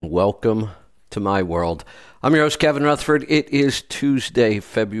welcome to my world. I'm your host, Kevin Rutherford. It is Tuesday,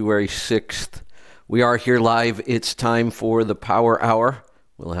 February 6th. We are here live. It's time for the Power Hour.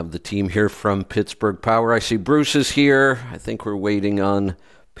 We'll have the team here from Pittsburgh Power. I see Bruce is here. I think we're waiting on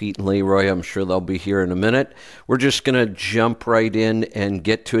Pete and Leroy. I'm sure they'll be here in a minute. We're just going to jump right in and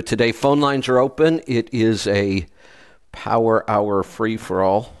get to it today. Phone lines are open. It is a Power Hour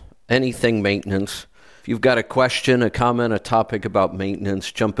free-for-all. Anything maintenance. If you've got a question, a comment, a topic about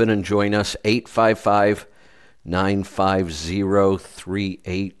maintenance, jump in and join us.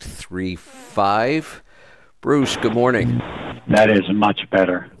 855-950-3835. Bruce, good morning. That is much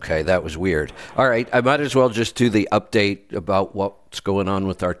better. Okay, that was weird. All right, I might as well just do the update about what's going on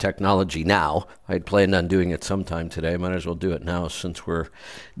with our technology now. I had planned on doing it sometime today. I might as well do it now since we're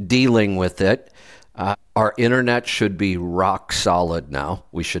dealing with it. Our internet should be rock solid now.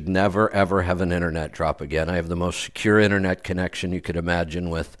 We should never, ever have an internet drop again. I have the most secure internet connection you could imagine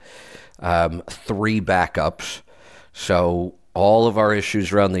with 3 backups. So all of our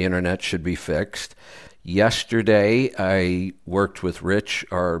issues around the internet should be fixed. Yesterday, I worked with Rich,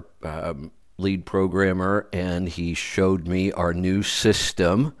 our lead programmer, and he showed me our new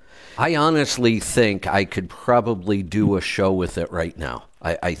system. I honestly think I could probably do a show with it right now.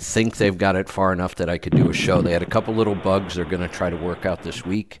 I think they've got it far enough that I could do a show. They had a couple little bugs they're going to try to work out this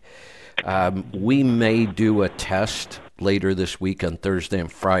week. We may do a test later this week on Thursday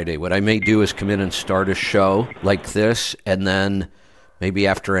and Friday. What I may do is come in and start a show like this, and then maybe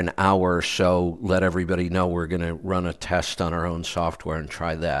after an hour or so, let everybody know we're going to run a test on our own software and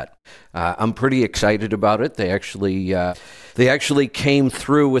try that. I'm pretty excited about it. They actually came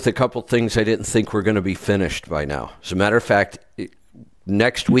through with a couple things I didn't think were going to be finished by now. As a matter of fact,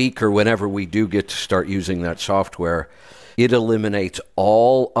 next week or whenever we do get to start using that software, it eliminates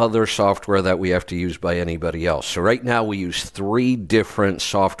all other software that we have to use by anybody else. So right now we use 3 different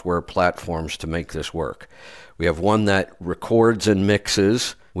software platforms to make this work. We have one that records and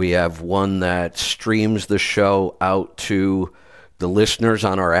mixes. We have one that streams the show out to the listeners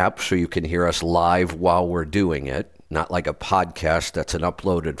on our app so you can hear us live while we're doing it. Not like a podcast that's an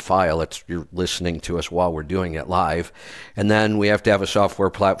uploaded file. You're listening to us while we're doing it live. And then we have to have a software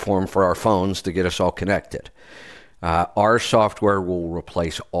platform for our phones to get us all connected. Our software will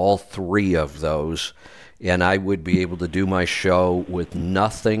replace all 3 of those, and I would be able to do my show with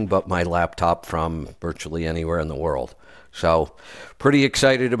nothing but my laptop from virtually anywhere in the world. So pretty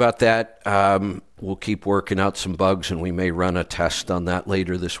excited about that. We'll keep working out some bugs, and we may run a test on that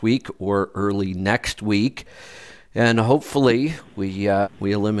later this week or early next week. And hopefully we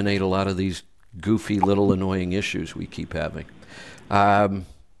eliminate a lot of these goofy little annoying issues we keep having.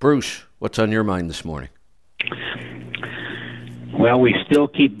 Bruce, what's on your mind this morning? Well, we still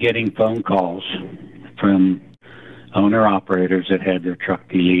keep getting phone calls from owner-operators that had their truck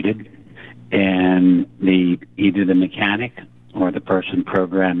deleted, and either the mechanic or the person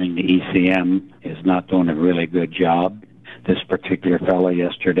programming the ECM is not doing a really good job. This particular fellow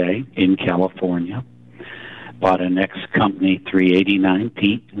yesterday in California bought an ex-company 389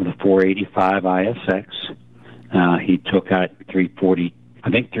 Pete with a 485 ISX. He took out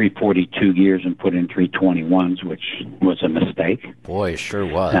 342 gears and put in 321s, which was a mistake. Boy, sure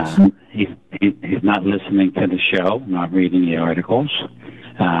was. He's not listening to the show, not reading the articles.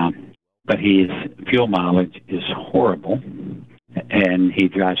 But his fuel mileage is horrible. And he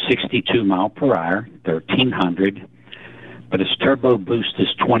drives 62 mile per hour, 1,300. But his turbo boost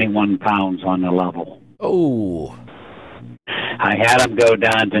is 21 pounds on the level. Oh. I had him go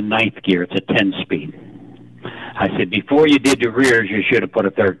down to 9th gear. It's a 10-speed. I said, before you did the rears, you should have put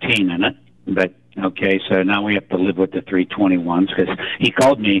a 13 in it. But, okay, so now we have to live with the 321s, because he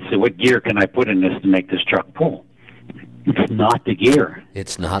called me. He said, what gear can I put in this to make this truck pull? It's not the gear.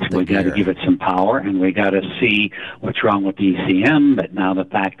 It's not the gear. We got to give it some power, and we got to see what's wrong with the ECM. But now the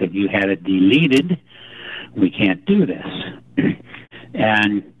fact that you had it deleted, we can't do this.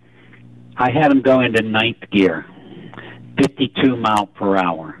 And I had him go into 9th gear, 52 mile per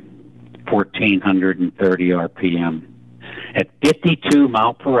hour, 1,430 RPM. At 52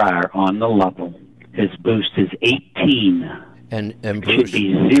 mile per hour on the level, his boost is 18. And it Bruce, should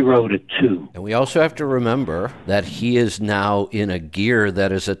be 0 to 2. And we also have to remember that he is now in a gear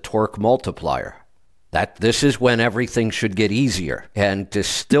that is a torque multiplier. That this is when everything should get easier. And to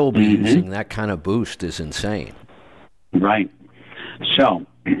still be using that kind of boost is insane. Right. So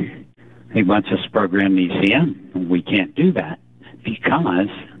he wants us to program the ECM. We can't do that because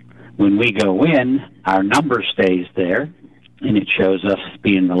when we go in, our number stays there, and it shows us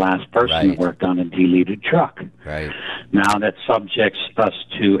being the last person that worked on a deleted truck. Right. Now that subjects us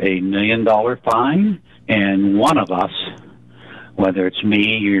to a $1 million fine, and one of us whether it's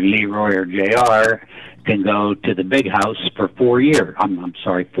me or Leroy or JR, can go to the big house for 4 years. I'm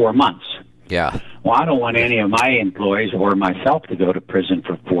sorry, 4 months. Yeah. Well, I don't want any of my employees or myself to go to prison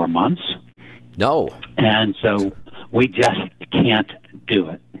for 4 months. No. And so we just can't do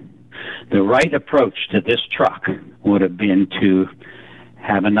it. The right approach to this truck would have been to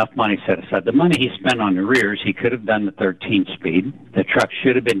have enough money set aside. The money he spent on the rears, he could have done the 13-speed. The truck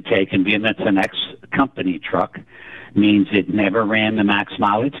should have been taken, being it's an ex-company truck, means it never ran the max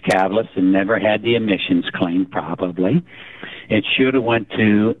mileage catalyst and never had the emissions claim, probably. It should have went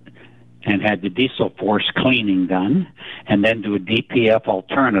to and had the diesel force cleaning done, and then do a DPF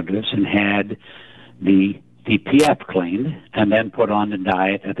alternatives and had the DPF cleaned, and then put on the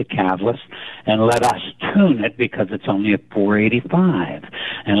diet of the catalyst, and let us tune it because it's only a 485,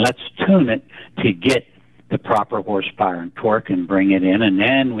 and let's tune it to get the proper horsepower and torque and bring it in, and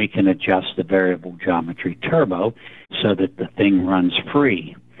then we can adjust the variable geometry turbo so that the thing runs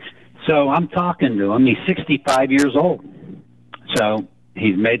free. So I'm talking to him. He's 65 years old. So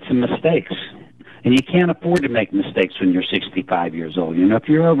he's made some mistakes. And you can't afford to make mistakes when you're 65 years old. You know, if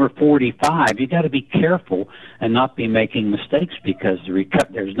you're over 45, you got to be careful and not be making mistakes because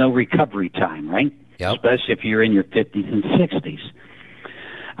there's no recovery time, right? Yep. Especially if you're in your 50s and 60s.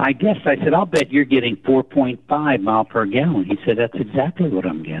 I said, I'll bet you're getting 4.5 mile per gallon. He said, that's exactly what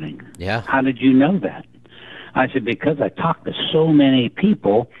I'm getting. Yeah. How did you know that? I said, because I talked to so many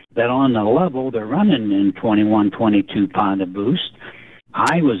people that on the level, they're running in 21, 22 Honda Boost.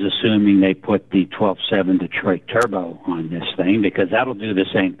 I was assuming they put the 12.7 Detroit Turbo on this thing because that'll do the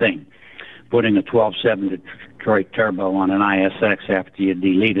same thing. Putting a 12.7 Detroit Turbo on an ISX after you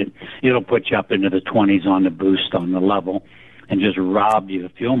delete it, it'll put you up into the 20s on the boost on the level and just rob you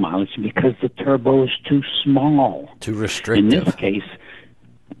of fuel mileage because the turbo is too small. Too restrictive. In this case,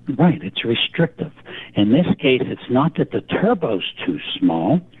 right, it's restrictive. In this case, it's not that the turbo's too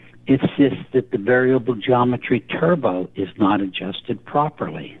small. It's just that the variable geometry turbo is not adjusted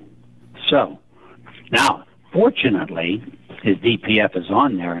properly. So, now, fortunately, his DPF is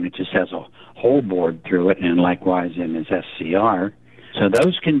on there, and it just has a hole bored through it, and likewise in his SCR. So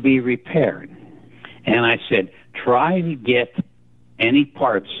those can be repaired. And I said, try to get any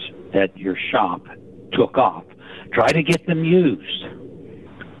parts that your shop took off. Try to get them used.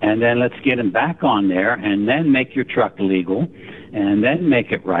 And then let's get them back on there, and then make your truck legal, and then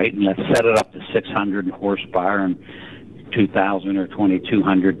make it right, and let's set it up to 600 horsepower and 2,000 or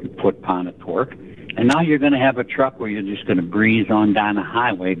 2,200 foot-pound of torque. And now you're going to have a truck where you're just going to breeze on down the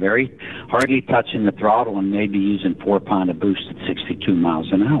highway, very hardly touching the throttle, and maybe using 4 pound of boost at 62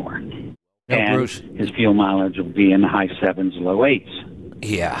 miles an hour. Now, and Bruce, his fuel mileage will be in the high 7s, low 8s.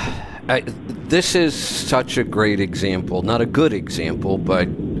 Yeah. This is such a great example, not a good example, but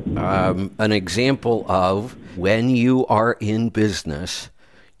an example of when you are in business,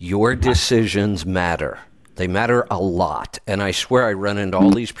 your decisions matter. They matter a lot. And I swear I run into all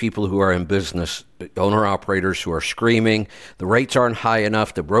these people who are in business, owner-operators who are screaming, the rates aren't high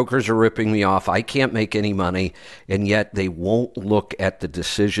enough, the brokers are ripping me off, I can't make any money, and yet they won't look at the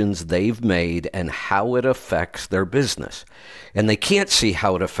decisions they've made and how it affects their business. And they can't see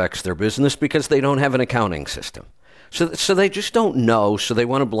how it affects their business because they don't have an accounting system. So they just don't know, so they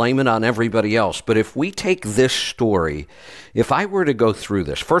want to blame it on everybody else. But if we take this story, if I were to go through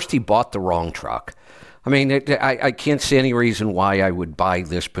this, first he bought the wrong truck. I mean, I can't see any reason why I would buy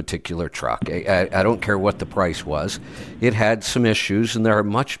this particular truck. I don't care what the price was. It had some issues, and there are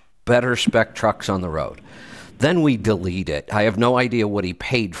much better spec trucks on the road. Then we delete it. I have no idea what he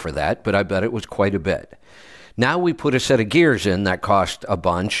paid for that, but I bet it was quite a bit. Now we put a set of gears in that cost a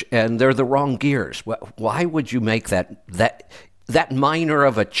bunch, and they're the wrong gears. Why would you make that minor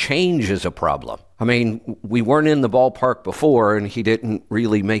of a change is a problem? I mean, we weren't in the ballpark before, and he didn't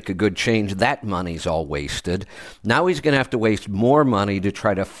really make a good change. That money's all wasted. Now he's going to have to waste more money to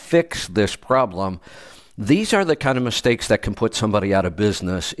try to fix this problem. These are the kind of mistakes that can put somebody out of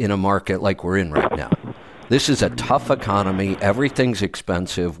business in a market like we're in right now. This is a tough economy. Everything's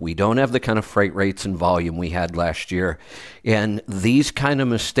expensive. We don't have the kind of freight rates and volume we had last year. And these kind of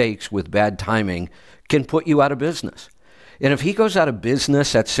mistakes with bad timing can put you out of business. And if he goes out of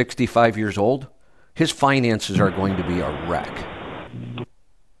business at 65 years old, his finances are going to be a wreck.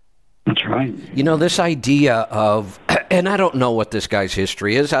 That's right. You know, this idea of, and I don't know what this guy's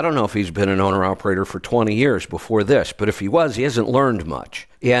history is. I don't know if he's been an owner-operator for 20 years before this, but if he was, he hasn't learned much.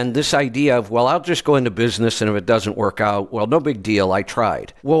 And this idea of, well, I'll just go into business, and if it doesn't work out, well, no big deal, I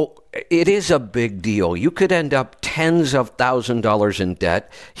tried. Well, it is a big deal. You could end up tens of $1,000s in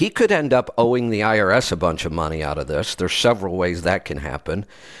debt. He could end up owing the IRS a bunch of money out of this. There's several ways that can happen.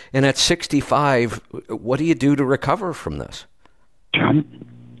 And at 65, what do you do to recover from this? Right.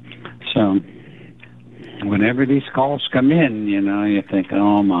 So whenever these calls come in, you think,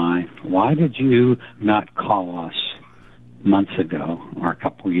 oh my, why did you not call us months ago or a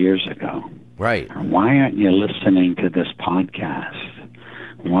couple years ago? Right. Or why aren't you listening to this podcast?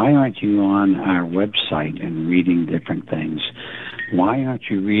 Why aren't you on our website and reading different things? Why aren't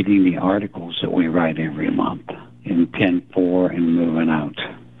you reading the articles that we write every month in 10-4 and Moving Out?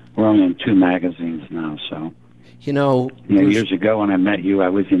 We're only in 2 magazines now, so. Years ago when I met you, I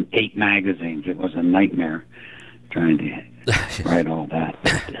was in 8 magazines. It was a nightmare trying to write all that.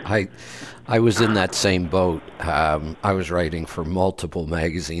 I was in that same boat. I was writing for multiple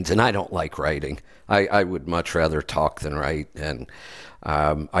magazines, and I don't like writing. I would much rather talk than write, and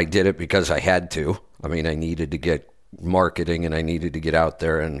I did it because I had to. I mean, I needed to get marketing and I needed to get out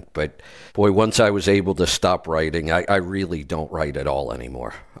there. But boy, once I was able to stop writing, I really don't write at all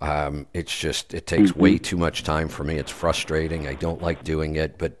anymore. It's just, it takes way too much time for me. It's frustrating. I don't like doing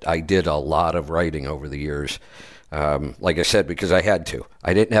it, but I did a lot of writing over the years. Like I said, because I had to.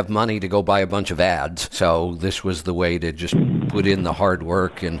 I didn't have money to go buy a bunch of ads. So this was the way to just put in the hard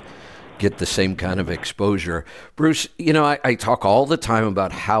work and get the same kind of exposure. Bruce, I talk all the time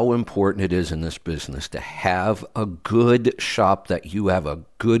about how important it is in this business to have a good shop that you have a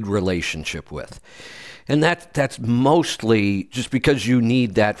good relationship with. And that's mostly just because you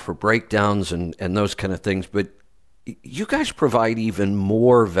need that for breakdowns and those kind of things. But you guys provide even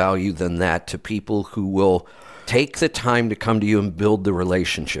more value than that to people who will take the time to come to you and build the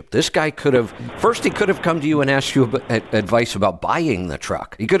relationship. This guy could have come to you and asked you advice about buying the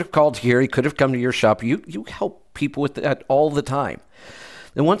truck. He could have called here. He could have come to your shop. You help people with that all the time.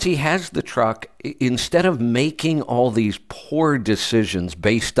 And once he has the truck, instead of making all these poor decisions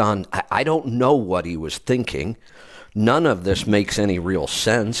based on, I don't know what he was thinking, none of this makes any real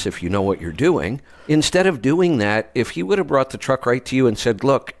sense if you know what you're doing. Instead of doing that, if he would have brought the truck right to you and said,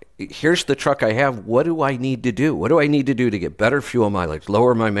 look, here's the truck I have. What do I need to do? What do I need to do to get better fuel mileage,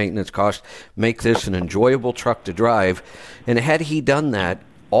 lower my maintenance cost, make this an enjoyable truck to drive? And had he done that,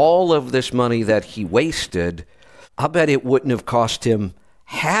 all of this money that he wasted, I'll bet it wouldn't have cost him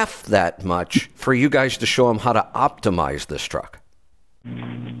half that much for you guys to show him how to optimize this truck.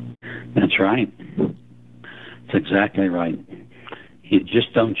 That's right. That's exactly right. You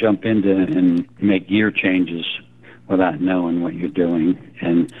just don't jump into and make gear changes without knowing what you're doing.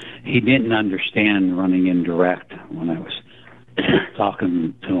 And he didn't understand running indirect when I was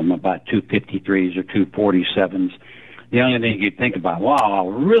talking to him about 253s or 247s. The only thing you'd think about, wow,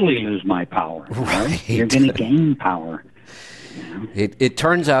 I'll really lose my power. Right? You're going to gain power. It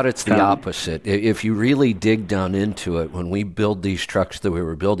turns out it's the opposite. If you really dig down into it, when we build these trucks that we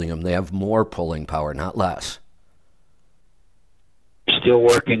were building them, they have more pulling power, not less. Still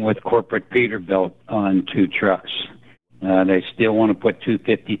working with corporate Peterbilt on 2 trucks. They still want to put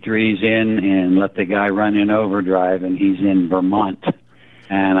 253s in and let the guy run in overdrive, and he's in Vermont.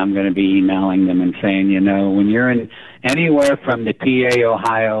 And I'm going to be emailing them and saying, when you're in anywhere from the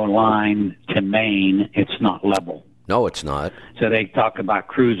PA-Ohio line to Maine, it's not level. No, it's not. So they talk about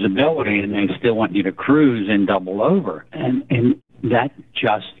cruisability, and they still want you to cruise and double over. And that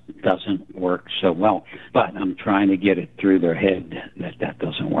just doesn't work so well. But I'm trying to get it through their head that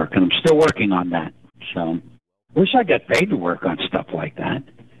doesn't work. And I'm still working on that. So wish I got paid to work on stuff like that.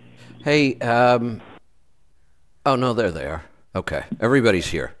 Hey, oh, no, there they are. Okay, everybody's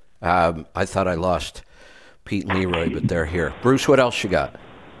here. I thought I lost Pete and Leroy, but they're here. Bruce, what else you got?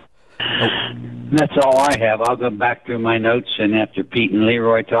 Oh. That's all I have. I'll go back through my notes, and after Pete and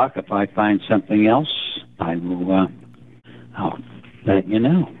Leroy talk, if I find something else, I will I'll let you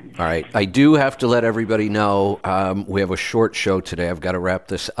know. All right. I do have to let everybody know we have a short show today. I've got to wrap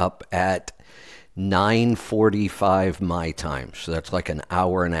this up at 9:45 my time. So that's like an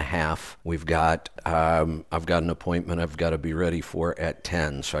hour and a half. I've got an appointment I've got to be ready for at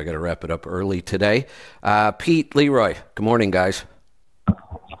 10. So I got to wrap it up early today. Pete, Leroy, good morning, guys.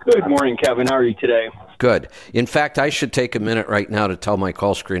 Good morning, Kevin. How are you today? Good. In fact, I should take a minute right now to tell my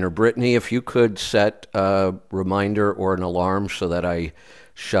call screener, Brittany, if you could set a reminder or an alarm so that I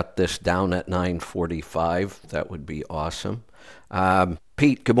shut this down at 9:45, that would be awesome.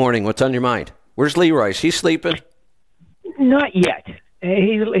 Pete, good morning. What's on your mind? Where's Leroy? Is he sleeping? Not yet.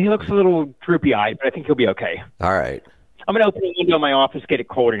 He looks a little droopy-eyed, but I think he'll be okay. All right. I'm going to open the window in my office, get it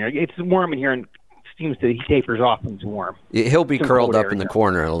cold in here. It's warm in here, and seems that he tapers off when it's warm. He'll be curled up in the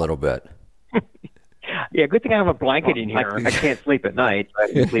corner in a little bit. Yeah, good thing I have a blanket in here. I can't sleep at night. I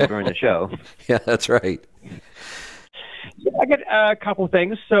can sleep during the show. Yeah, that's right. Yeah, I got a couple of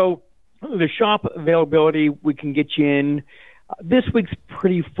things. So the shop availability, we can get you in. This week's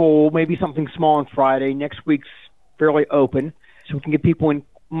pretty full, maybe something small on Friday. Next week's fairly open. so we can get people in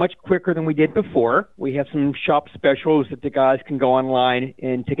much quicker than we did before. We have some shop specials that the guys can go online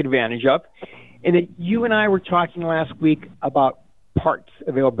and take advantage of. And then you and I were talking last week about parts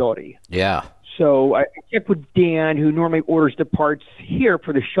availability. Yeah. So I checked with Dan, who normally orders the parts here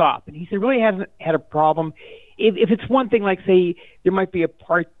for the shop, and he said really hasn't had a problem. If it's one thing, like say there might be a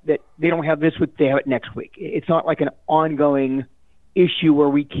part that they don't have this week, they have it next week. It's not like an ongoing issue where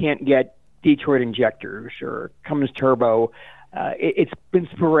we can't get Detroit injectors or Cummins turbo. It's been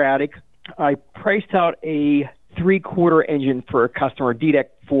sporadic. I priced out a 3-quarter engine for a customer, DDEC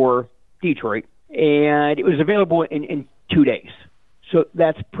for Detroit, and it was available in 2 days. So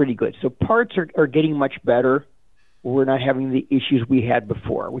that's pretty good. So parts are getting much better. We're not having the issues we had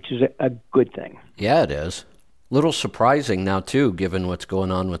before, which is a good thing. Yeah, it is. Little surprising now, too, given what's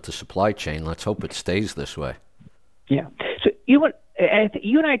going on with the supply chain. Let's hope it stays this way. Yeah. So you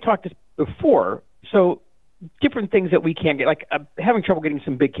and I talked this before. So different things that we can't get, like having trouble getting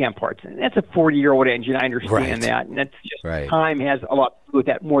some big cam parts. And that's a 40-year-old engine. I understand that. And that's just time has a lot to do with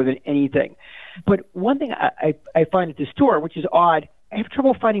that more than anything. But one thing I find at the store, which is odd, I have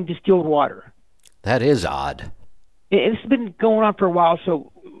trouble finding distilled water. That is odd. It's been going on for a while.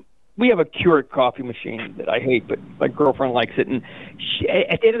 So we have a Keurig coffee machine that I hate, but my girlfriend likes it. And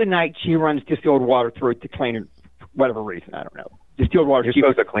at the end of the night, she runs distilled water through it to clean it, whatever reason. I don't know. Distilled water. You're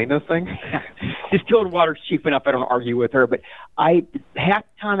supposed to clean those things? Distilled water is cheap enough. I don't argue with her. But half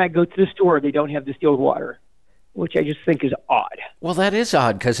the time I go to the store, they don't have distilled water, which I just think is odd. Well, that is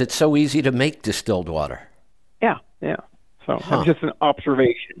odd because it's so easy to make distilled water. Yeah. So that's just an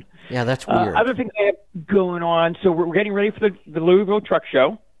observation. Yeah, that's weird. Other things I have going on. So we're getting ready for the Louisville Truck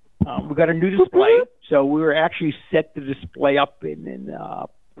Show. We've got a new display. So we were actually set the display up in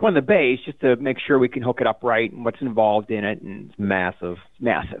one of the bays just to make sure we can hook it up right and what's involved in it. And it's massive.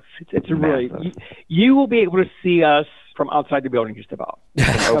 It's a really you will be able to see us from outside the building just about.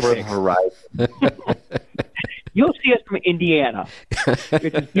 Over the horizon. You'll see us from Indiana. It's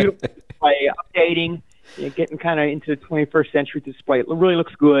a beautiful display, updating, getting kind of into the 21st century display. It really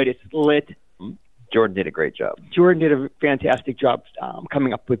looks good. It's lit. Jordan did a great job. Jordan did a fantastic job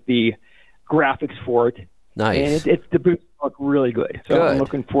coming up with the graphics for it. Nice. And the booths look really good. So I'm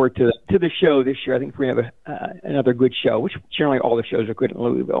looking forward to the show this year. I think we're going to have another good show, which generally all the shows are good in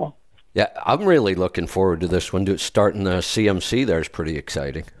Louisville. Yeah, I'm really looking forward to this one. Starting the CMC there is pretty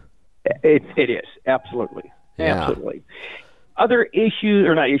exciting. It is, absolutely. Yeah. Absolutely. Other issues,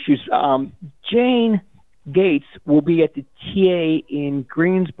 or not issues, Jane Gates will be at the TA in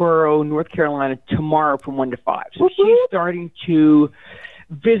Greensboro, North Carolina tomorrow from 1 to 5. So she's starting to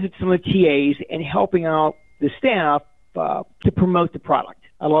visit some of the TAs and helping out the staff to promote the product.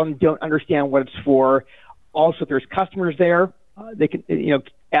 A lot of them don't understand what it's for. Also, if there's customers there, they can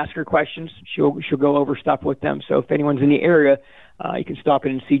ask her questions. She'll go over stuff with them. So if anyone's in the area, you can stop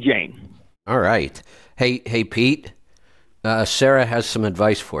in and see Jane. All right. Hey, Pete. Sarah has some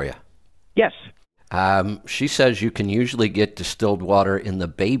advice for you. Yes. She says you can usually get distilled water in the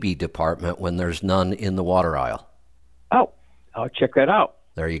baby department when there's none in the water aisle. Oh, I'll check that out.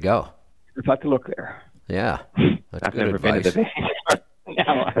 There you go. I've got to look there. Yeah. That's I've good never advice. been to the No,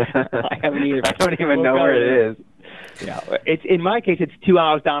 I haven't either. I don't even know where it is. Yeah, it's in my case, it's 2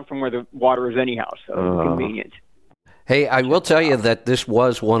 hours down from where the water is anyhow, so it's convenient. Hey, I will tell you that this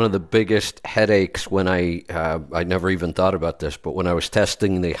was one of the biggest headaches when I never even thought about this, but when I was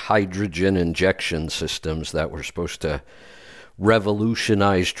testing the hydrogen injection systems that were supposed to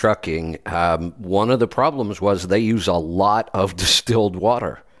revolutionize trucking, one of the problems was they use a lot of distilled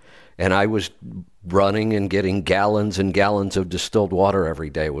water. And I was running and getting gallons and gallons of distilled water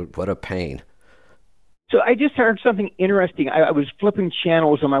every day. What a pain. So I just heard something interesting. I was flipping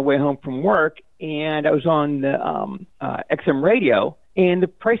channels on my way home from work, and I was on the XM radio, and the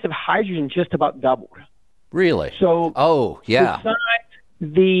price of hydrogen just about doubled. Really? So, oh, yeah. Besides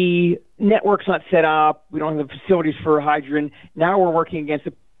the network's not set up, we don't have the facilities for hydrogen. Now we're working against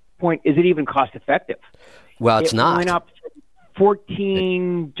the point, is it even cost effective? Well, it's not. It went up from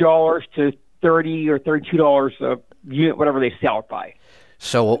 $14 to $30 or $32 a unit, whatever they sell it by.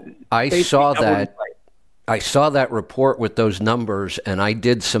 So I saw that report with those numbers, and I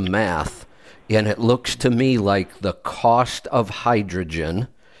did some math, and it looks to me like the cost of hydrogen,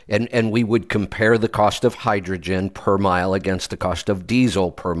 and we would compare the cost of hydrogen per mile against the cost of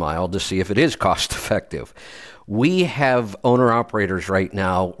diesel per mile to see if it is cost effective. We have owner-operators right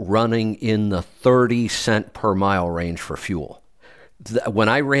now running in the 30-cent per mile range for fuel. When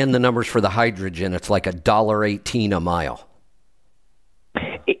I ran the numbers for the hydrogen, it's like $1.18 a mile.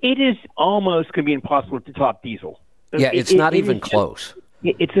 It is almost going to be impossible to top diesel. Yeah, it's not even close.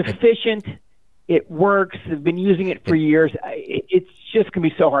 It's efficient. It works. I've been using it for years. It's just going to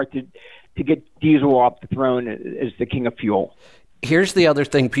be so hard to get diesel off the throne as the king of fuel. Here's the other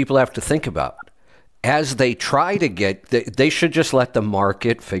thing people have to think about. As they try to they should just let the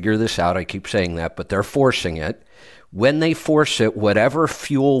market figure this out. I keep saying that, but they're forcing it. When they force it, whatever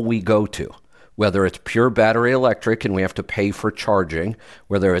fuel we go to, whether it's pure battery electric and we have to pay for charging,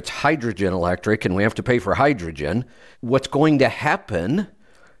 whether it's hydrogen electric and we have to pay for hydrogen, what's going to happen,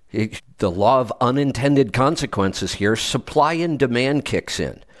 the law of unintended consequences here, supply and demand kicks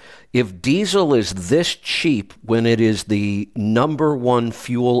in. If diesel is this cheap when it is the number one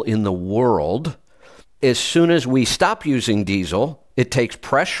fuel in the world, as soon as we stop using diesel, it takes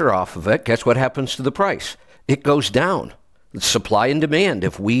pressure off of it. Guess what happens to the price? It goes down. Supply and demand.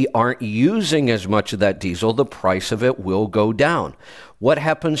 If we aren't using as much of that diesel, the price of it will go down. What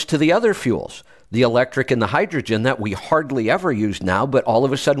happens to the other fuels? The electric and the hydrogen that we hardly ever use now, but all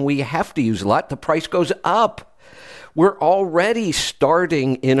of a sudden we have to use a lot. The price goes up. We're already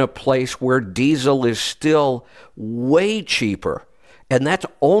starting in a place where diesel is still way cheaper, and that's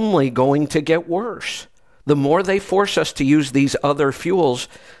only going to get worse. The more they force us to use these other fuels,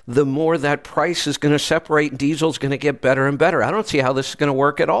 the more that price is going to separate. Diesel's going to get better and better. I don't see how this is going to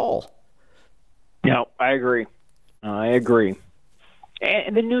work at all. No, I agree.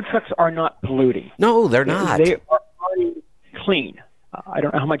 And the new trucks are not polluting. No, they're not. They are already clean. I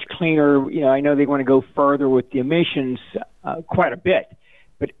don't know how much cleaner. I know they want to go further with the emissions quite a bit,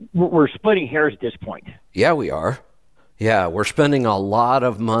 but we're splitting hairs at this point. Yeah, we are. Yeah, we're spending a lot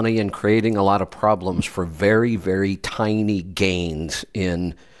of money and creating a lot of problems for very, very tiny gains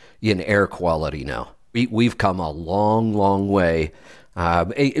in air quality now. We've come a long, long way.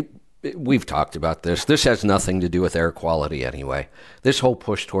 We've talked about this. This has nothing to do with air quality anyway. This whole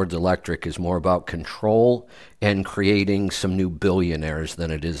push towards electric is more about control and creating some new billionaires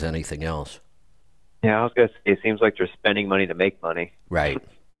than it is anything else. Yeah, I was going to say, it seems like they're spending money to make money. Right.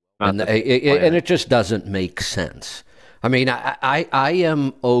 And it just doesn't make sense. I mean, I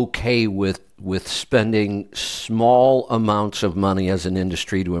am okay with spending small amounts of money as an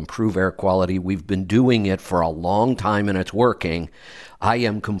industry to improve air quality. We've been doing it for a long time and it's working. I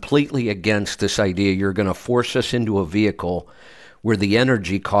am completely against this idea you're going to force us into a vehicle where the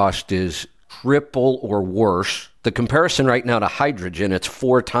energy cost is triple or worse. The comparison right now to hydrogen, it's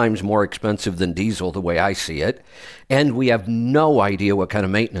 4 times more expensive than diesel the way I see it. And we have no idea what kind of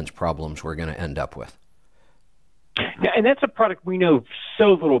maintenance problems we're going to end up with. Yeah, and that's a product we know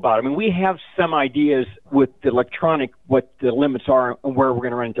so little about. I mean, we have some ideas with the electronic, what the limits are and where we're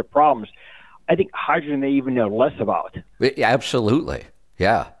going to run into problems. I think hydrogen they even know less about. Absolutely.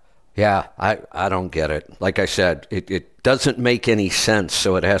 Yeah. I don't get it. Like I said, it doesn't make any sense,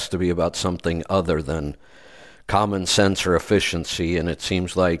 so it has to be about something other than common sense or efficiency, and it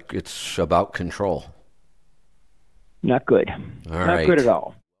seems like it's about control. Not good. Not good at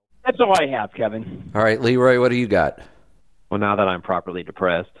all. That's all I have, Kevin. All right, Leroy, what do you got? Well, now that I'm properly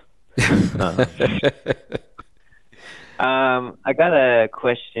depressed. I got a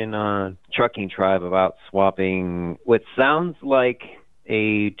question on Trucking Tribe about swapping what sounds like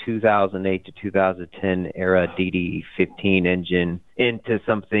a 2008 to 2010 era DD15 engine into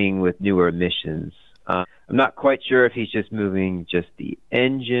something with newer emissions. I'm not quite sure if he's just moving just the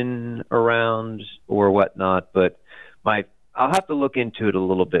engine around or whatnot, but I'll have to look into it a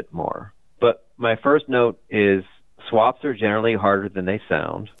little bit more. But my first note is swaps are generally harder than they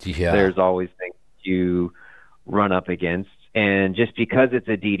sound. Yeah. There's always things you run up against. And just because it's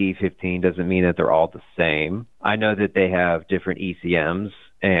a DD15 doesn't mean that they're all the same. I know that they have different ECMs,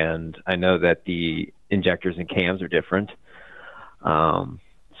 and I know that the injectors and cams are different.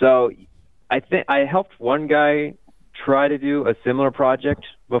 So I think I helped one guy try to do a similar project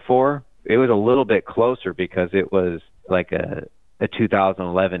before. It was a little bit closer because it was like a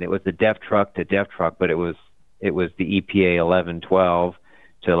 2011. It was the DEF truck to DEF truck, but it was the EPA 1112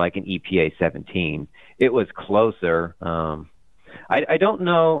 to like an EPA 17. It was closer. I don't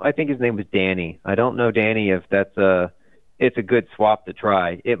know. I think his name was Danny. I don't know, Danny, if it's a good swap to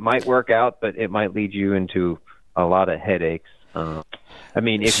try. It might work out, but it might lead you into a lot of headaches. I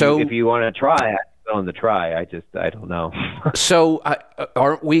mean, if you want to try, on the try. I don't know. So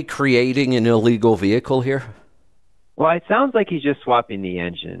aren't we creating an illegal vehicle here? Well, it sounds like he's just swapping the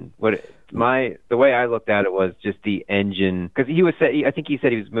engine. The way I looked at it was just the engine, because I think he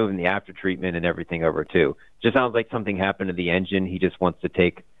said he was moving the after treatment and everything over too. Just sounds like something happened to the engine. He just wants to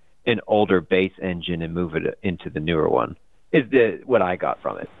take an older base engine and move it into the newer one. Is what I got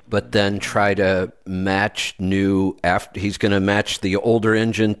from it. But then try to match he's going to match the older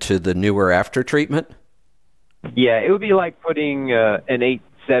engine to the newer after treatment? Yeah, it would be like putting an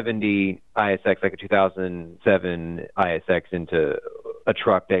 870 ISX, like a 2007 ISX, into a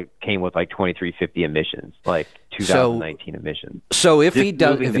truck that came with like 2350 emissions, like 2019 emissions. So if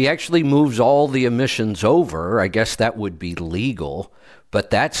Just he actually moves all the emissions over, I guess that would be legal.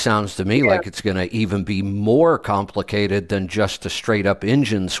 But that sounds to me like it's going to even be more complicated than just a straight up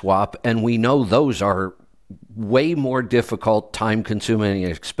engine swap. And we know those are way more difficult, time consuming,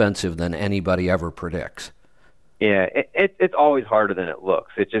 and expensive than anybody ever predicts. Yeah, it's always harder than it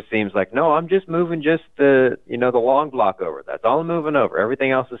looks. It just seems like, no, I'm just moving just the long block over. That's all I'm moving over.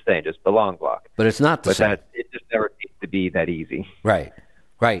 Everything else is staying, just the long block. But it's not the same. It just never seems to be that easy. Right.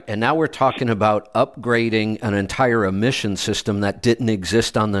 Right. And now we're talking about upgrading an entire emission system that didn't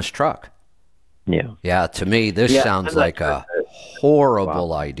exist on this truck. Yeah. Yeah, to me, this sounds like a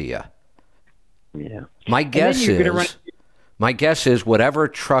horrible idea. Yeah. My guess is whatever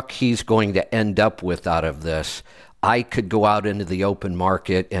truck he's going to end up with out of this, I could go out into the open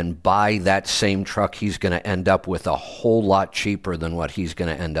market and buy that same truck he's going to end up with a whole lot cheaper than what he's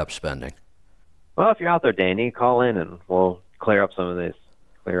going to end up spending. Well, if you're out there, Danny, call in and we'll clear up some of this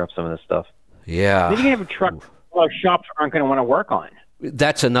stuff. Yeah. Then you can have a truck a lot of shops aren't going to want to work on.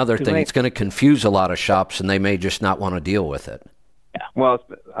 That's another thing. It's going to confuse a lot of shops, and they may just not want to deal with it. Yeah. Well,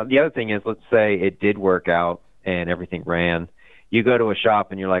 the other thing is, let's say it did work out and everything ran. You go to a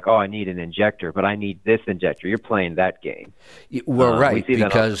shop and you're like, oh, I need an injector, but I need this injector. You're playing that game. Well, right,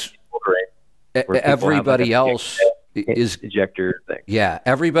 because everybody else is injector thing. Yeah,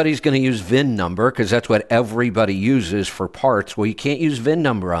 everybody's going to use VIN number because that's what everybody uses for parts. Well, you can't use VIN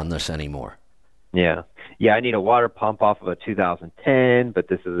number on this anymore. Yeah. Yeah, I need a water pump off of a 2010, but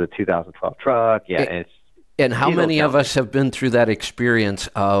this is a 2012 truck. Yeah, and how many of us have been through that experience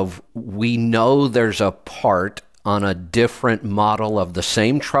of we know there's a part on a different model of the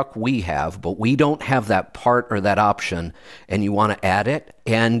same truck we have, but we don't have that part or that option, and you want to add it,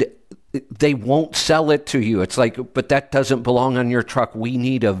 and they won't sell it to you. It's like, but that doesn't belong on your truck. We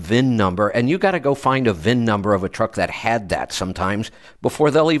need a VIN number, and you got to go find a VIN number of a truck that had that sometimes before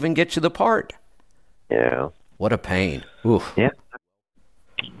they'll even get you the part. Yeah. What a pain. Oof. Yeah.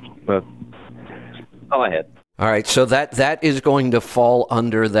 But go ahead. All right, so that is going to fall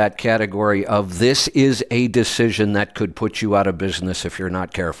under that category of this is a decision that could put you out of business if you're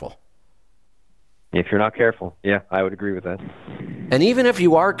not careful. If you're not careful, yeah, I would agree with that. And even if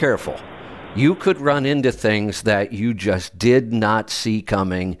you are careful, you could run into things that you just did not see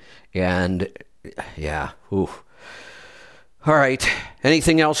coming, and yeah, ooh. All right,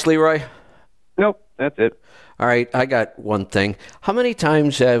 anything else, Leroy? Nope, that's it. All right, I got one thing. How many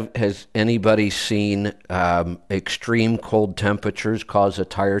times has anybody seen extreme cold temperatures cause a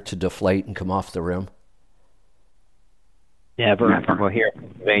tire to deflate and come off the rim? Never. Well, here in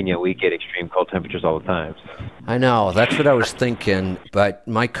Pennsylvania, we get extreme cold temperatures all the time. I know. That's what I was thinking. But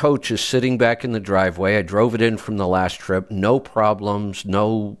my coach is sitting back in the driveway. I drove it in from the last trip. No problems,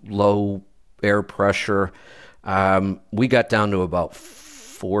 no low air pressure. We got down to about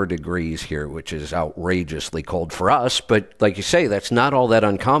 4 degrees here, which is outrageously cold for us. But like you say, that's not all that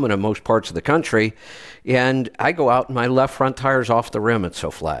uncommon in most parts of the country. And I go out and my left front tire's off the rim. It's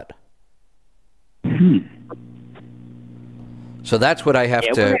so flat. So that's what I have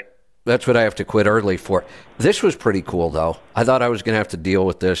that's what I have to quit early for. This was pretty cool, though. I thought I was going to have to deal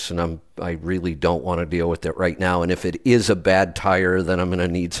with this, and I really don't want to deal with it right now. And if it is a bad tire, then I'm going to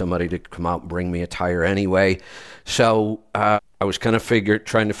need somebody to come out and bring me a tire anyway. So I was kind of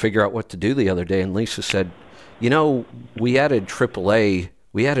trying to figure out what to do the other day, and Lisa said, you know, we added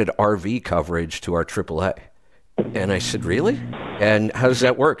RV coverage to our AAA. And I said, really? And how does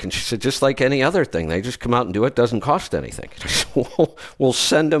that work? And she said, just like any other thing. They just come out and do it. Doesn't cost anything. I said, well, we'll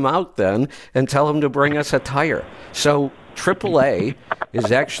send them out then and tell them to bring us a tire. So AAA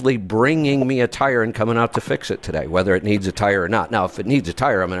is actually bringing me a tire and coming out to fix it today, whether it needs a tire or not. Now, if it needs a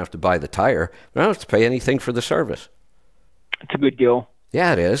tire, I'm going to have to buy the tire. But I don't have to pay anything for the service. It's a good deal.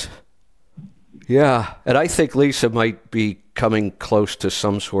 Yeah, it is. Yeah, and I think Lisa might be coming close to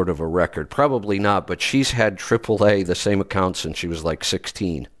some sort of a record. Probably not, but she's had AAA, the same account, since she was like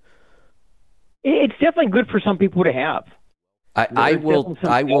 16. It's definitely good for some people to have. I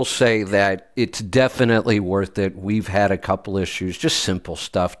will say that it's definitely worth it. We've had a couple issues, just simple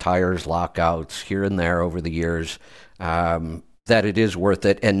stuff, tires, lockouts here and there over the years, that it is worth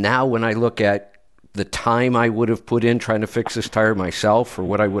it. And now when I look at the time I would have put in trying to fix this tire myself or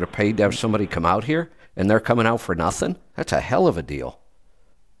what I would have paid to have somebody come out here, and they're coming out for nothing, that's a hell of a deal.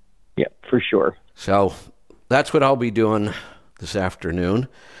 Yeah, for sure. So that's what I'll be doing this afternoon.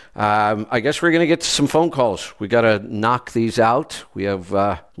 I guess we're going to get to some phone calls. We got to knock these out. We have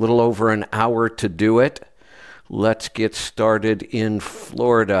a little over an hour to do it. Let's get started in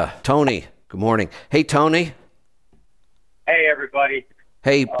Florida. Tony, good morning. Hey, Tony. Hey, everybody.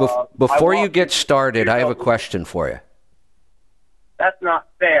 Hey, before you get started, I have a question for you. That's not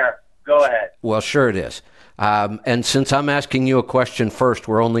fair. Go ahead. Well, sure it is. And since I'm asking you a question first,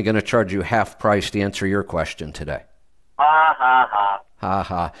 we're only going to charge you half price to answer your question today. Ha, ha, ha. Ha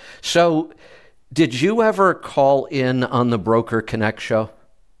ha. So, did you ever call in on the Broker Connect show?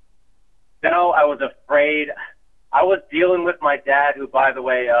 No, I was afraid. I was dealing with my dad, who, by the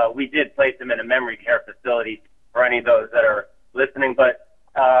way, we did place him in a memory care facility for any of those that are listening. But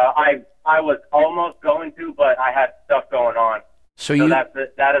I was almost going to, but I had stuff going on. So that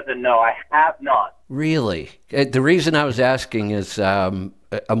is a no. I have not. Really? The reason I was asking is I'm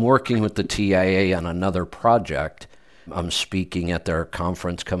working with the TIA on another project. I'm speaking at their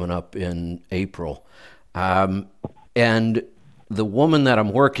conference coming up in April. And the woman that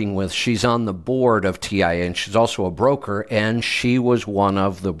I'm working with, she's on the board of TIA, and she's also a broker, and she was one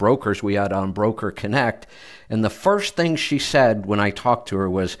of the brokers we had on Broker Connect. And the first thing she said when I talked to her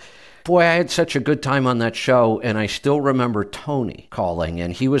was, boy, I had such a good time on that show, and I still remember Tony calling,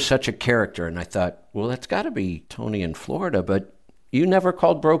 and he was such a character. And I thought, well, that's got to be Tony in Florida, but you never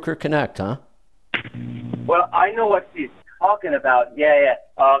called Broker Connect, huh? Well, I know what she's talking about. Yeah.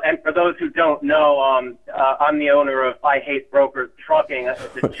 And for those who don't know, I'm the owner of I Hate Brokers Trucking.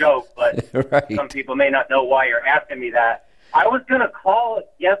 It's a joke, but right. Some people may not know why you're asking me that. I was going to call it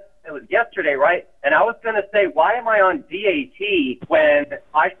was yesterday, right? And I was going to say, why am I on DAT when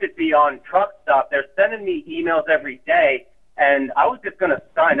I should be on Truck Stop? They're sending me emails every day, and I was just going to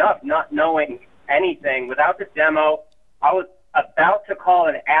sign up not knowing anything without the demo. I was about to call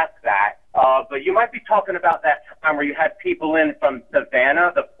and ask that, but you might be talking about that time where you had people in from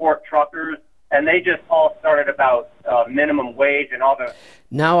Savannah, the port truckers, and they just all started about minimum wage and all the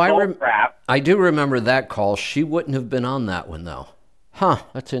crap. I do remember that call. She wouldn't have been on that one, though. Huh,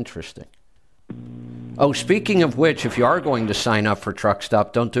 that's interesting. Oh, speaking of which, if you are going to sign up for Truck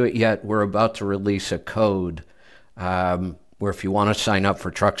Stop, don't do it yet. We're about to release a code where if you want to sign up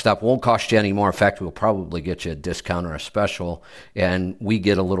for Truck Stop, it won't cost you any more. In fact, we'll probably get you a discount or a special, and we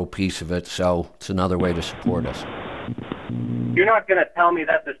get a little piece of it, so it's another way to support us. You're not going to tell me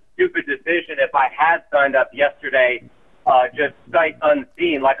that's a stupid decision if I had signed up yesterday, just sight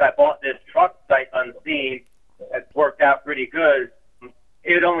unseen, like I bought this truck sight unseen. It's worked out pretty good.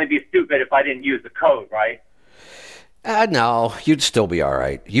 It would only be stupid if I didn't use the code, right? No, you'd still be all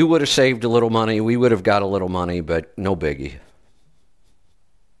right. You would have saved a little money. We would have got a little money, but no biggie.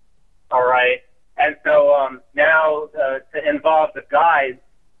 All right. And so now to involve the guys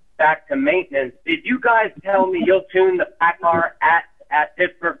back to maintenance, did you guys tell me you'll tune the PACCAR at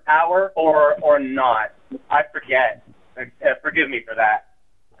Pittsburgh Power or not? I forget. Forgive me for that.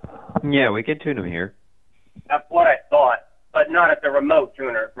 Yeah, we can tune them here. That's what I thought, but not at the remote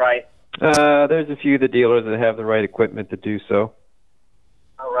tuner, right? There's a few of the dealers that have the right equipment to do so.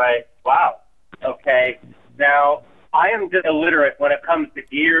 All right. Wow. Okay. Now, I am just illiterate when it comes to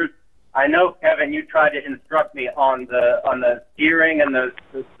gears. I know, Kevin, you tried to instruct me on the steering and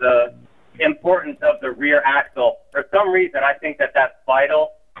the importance of the rear axle. For some reason, I think that's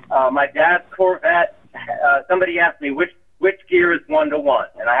vital. My dad's Corvette, somebody asked me which gear is 1-to-1,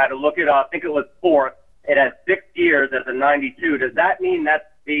 and I had to look it up. I think it was fourth. It has 6 gears as a 92. Does that mean that's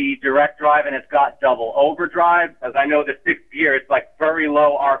the direct drive and it's got double overdrive? Because I know the 6th gear, it's like very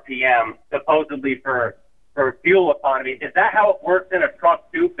low RPM, supposedly for fuel economy. Is that how it works in a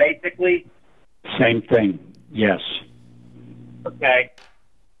truck too, basically? Same thing, yes. Okay.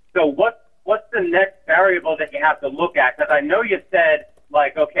 So what's the next variable that you have to look at? Because I know you said,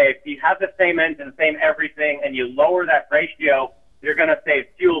 like, okay, if you have the same engine, same everything, and you lower that ratio, you're going to save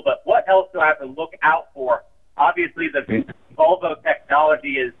fuel. But what else do I have to look out for? Obviously, the Volvo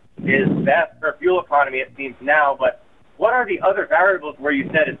technology is best for fuel economy, it seems now. But what are the other variables where you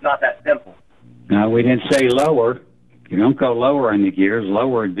said it's not that simple? No, we didn't say lower. You don't go lower in the gears.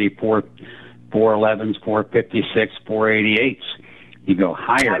 Lower would be 411s, 456, 488s. You go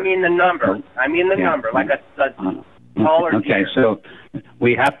higher. I mean the number. Number, like a taller Okay, gear. so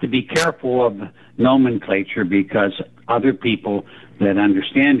we have to be careful of nomenclature because other people that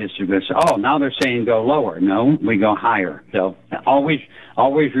understand this are going to say, oh, now they're saying go lower. No, we go higher. So always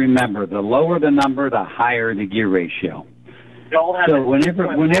remember, the lower the number, the higher the gear ratio. So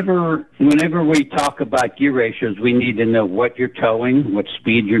whenever we talk about gear ratios, we need to know what you're towing, what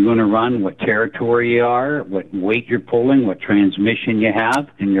speed you're going to run, what territory you are, what weight you're pulling, what transmission you have,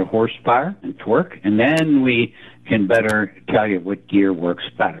 and your horsepower and torque, and then we can better tell you what gear works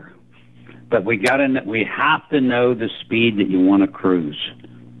better. But we have to know the speed that you want to cruise.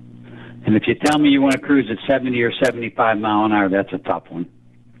 And if you tell me you want to cruise at 70 or 75 mile an hour, that's a tough one.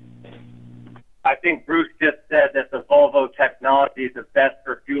 I think Bruce just said that the Volvo technology is the best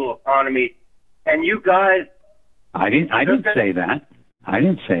for fuel economy. And you guys... I didn't say that. I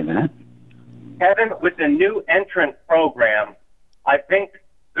didn't say that. Kevin, with the new entrant program, I think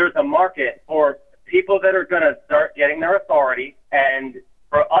there's a market for people that are going to start getting their authority, and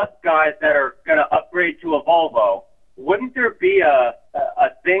for us guys that are going to upgrade to a Volvo. Wouldn't there be a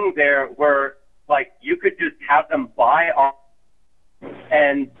thing there where, like, you could just have them buy on,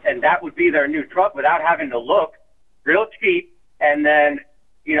 and that would be their new truck without having to look, real cheap, and then,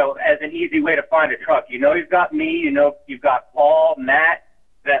 you know, as an easy way to find a truck. You know, you've got me, you know, you've got Paul, Matt,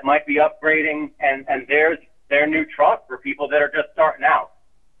 that might be upgrading, and there's their new truck for people that are just starting out.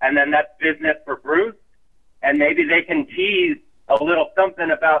 And then that's business for Bruce, and maybe they can tease a little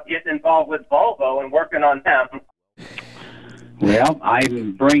something about getting involved with Volvo and working on them. Well,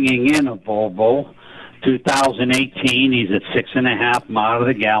 I'm bringing in a Volvo 2018. He's at 6.5 miles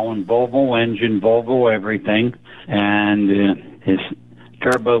to the gallon, Volvo engine, Volvo everything, and his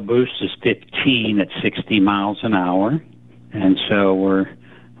turbo boost is 15 at 60 miles an hour. And so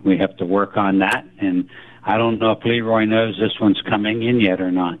we have to work on that. And I don't know if Leroy knows this one's coming in yet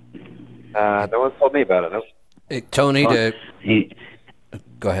or not. No one told me about it. No. Hey, Tony,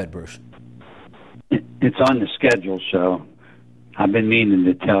 go ahead, Bruce. It's on the schedule, so I've been meaning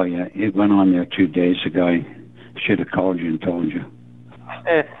to tell you. It went on there 2 days ago. I should have called you and told you.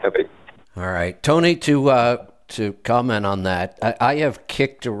 No big. All right, Tony, to comment on that, I have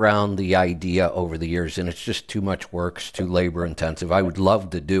kicked around the idea over the years, and it's just too much work, it's too labor intensive. I would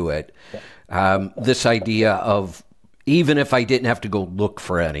love to do it. This idea of, even if I didn't have to go look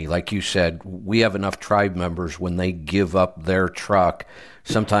for any, like you said, we have enough tribe members when they give up their truck.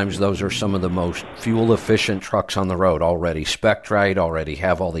 Sometimes those are some of the most fuel-efficient trucks on the road, already spec'd right, already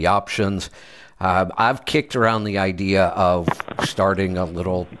have all the options. I've kicked around the idea of starting a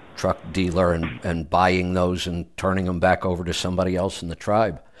little truck dealer and buying those and turning them back over to somebody else in the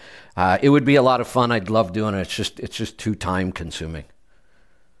tribe. It would be a lot of fun. I'd love doing it. It's just too time-consuming.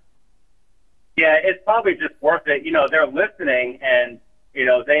 Yeah, it's probably just worth it. You know, they're listening, and, you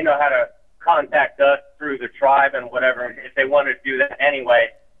know, they know how to contact us through the tribe and whatever, if they want to do that anyway.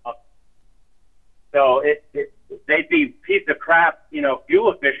 So they'd be piece of crap, you know,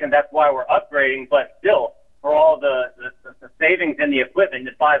 fuel efficient. That's why we're upgrading. But still, for all the savings in the equipment,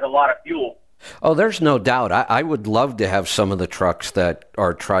 it buys a lot of fuel. Oh, there's no doubt. I would love to have some of the trucks that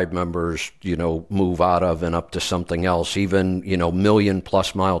our tribe members, you know, move out of and up to something else. Even, you know,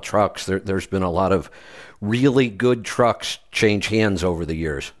 1,000,000+ mile trucks. There's been a lot of really good trucks change hands over the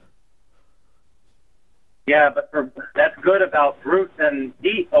years. Yeah, but that's good about Bruce and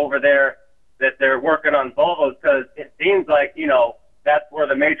Pete over there, that they're working on Volvos, because it seems like, you know, that's where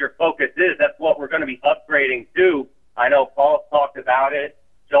the major focus is. That's what we're going to be upgrading to. I know Paul talked about it.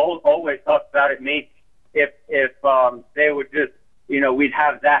 Joel always talks about it. Me, if they would just, you know, we'd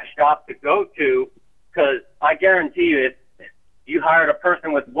have that shop to go to, because I guarantee you, if you hired a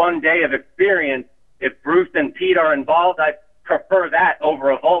person with 1 day of experience, if Bruce and Pete are involved, I prefer that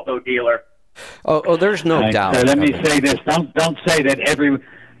over a Volvo dealer. Oh, there's no doubt. So let me say this: don't say that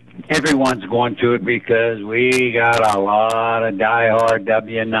everyone's going to it, because we got a lot of diehard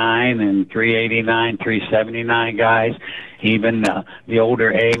W9 and 389, 379 guys, even the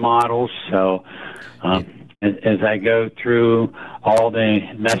older A models. So as I go through all the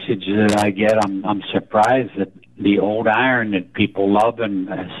messages that I get, I'm surprised that the old iron that people love and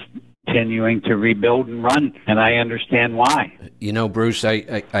continuing to rebuild and run, and I understand why. You know, Bruce,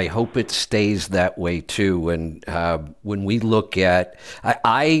 I hope it stays that way too. And when we look at,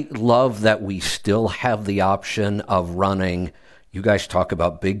 I love that we still have the option of running. You guys talk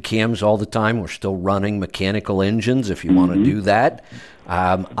about big cams all the time. We're still running mechanical engines if you want to do that.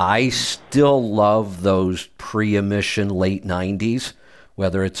 I still love those pre-emission late 90s,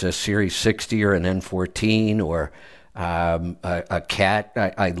 whether it's a Series 60 or an N14 or a Cat.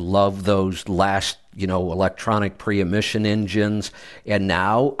 I love those last, you know, electronic pre-emission engines. And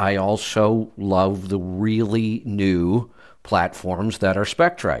now I also love the really new platforms that are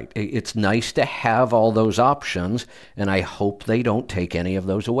spec'd right. It's nice to have all those options, and I hope they don't take any of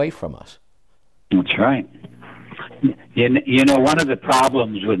those away from us. That's right. You know, one of the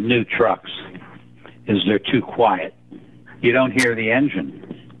problems with new trucks is they're too quiet. You don't hear the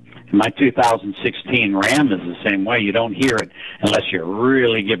engine. My 2016 Ram is the same way. You don't hear it unless you're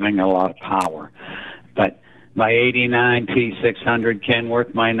really giving a lot of power. But my 89 T600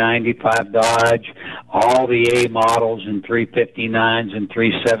 Kenworth, my 95 Dodge, all the A models and 359s and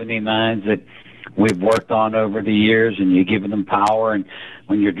 379s that we've worked on over the years, and you give them power, and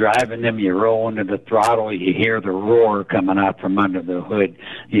when you're driving them, you roll into the throttle, you hear the roar coming out from under the hood.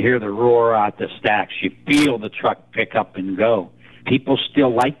 You hear the roar out the stacks. You feel the truck pick up and go. People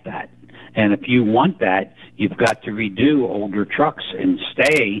still like that. And if you want that, you've got to redo older trucks and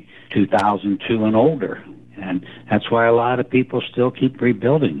stay 2002 and older. And that's why a lot of people still keep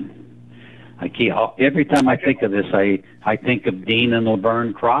rebuilding. Every time I think of this, I think of Dean and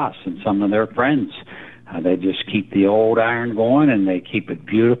Laverne Cross and some of their friends. They just keep the old iron going, and they keep it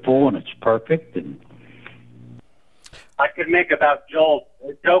beautiful, and it's perfect. And I could make a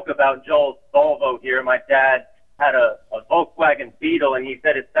joke about Joel's Volvo here. My dad had a Volkswagen Beetle, and he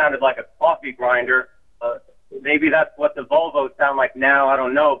said it sounded like a coffee grinder. Maybe that's what the Volvos sound like now. I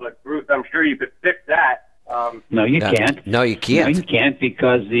don't know, but Bruce, I'm sure you could fix that. No, you can't. No, you can't. No, you can't,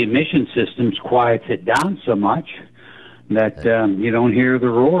 because the emission systems quiets it down so much that you don't hear the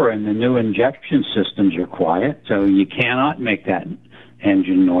roar, and the new injection systems are quiet, so you cannot make that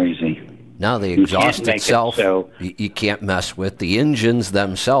engine noisy. No, the exhaust itself, you can't mess with. The engines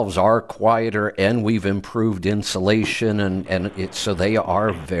themselves are quieter, and we've improved insulation, and so they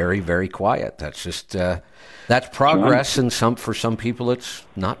are very, very quiet. That's just that's progress, and for some people it's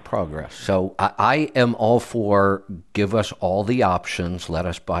not progress. So I am all for give us all the options. Let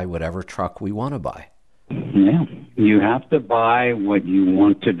us buy whatever truck we want to buy. Yeah, you have to buy what you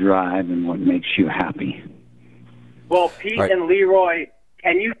want to drive and what makes you happy. Well, Pete and Leroy,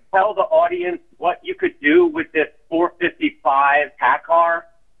 can you tell the audience what you could do with this 455 PACCAR?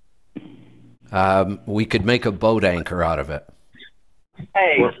 We could make a boat anchor out of it.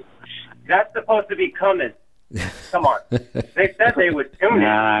 Hey, that's supposed to be Cummins. Come on. They said they would tune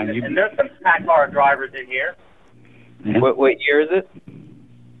it, and there's some PACCAR drivers in here. Yeah. What year is it?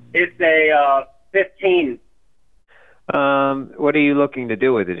 It's a 15. What are you looking to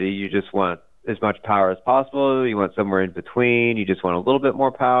do with it? Do you just want as much power as possible? You want somewhere in between? You just want a little bit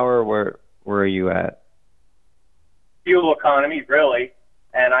more power? Where are you at? Fuel economy, really.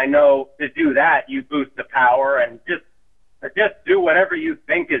 And I know to do that, you boost the power and just do whatever you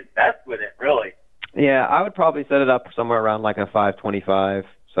think is best with it, really. Yeah, I would probably set it up somewhere around like a 525.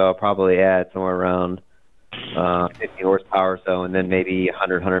 So I'll probably add somewhere around 50 horsepower or so, and then maybe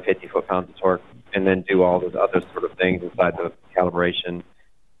 100, 150 foot-pounds of torque, and then do all those other sort of things inside the calibration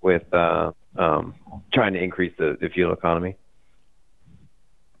with trying to increase the fuel economy.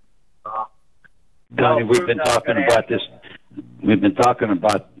 Donnie, we've been talking about this. We've been talking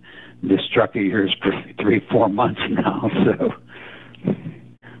about this truck of yours for 3-4 months now. So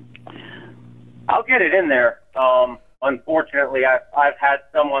I'll get it in there. Unfortunately, I've had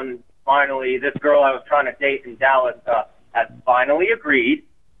someone finally. This girl I was trying to date in Dallas has finally agreed.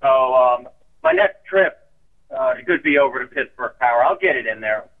 So my next trip should be over to Pittsburgh Power. I'll get it in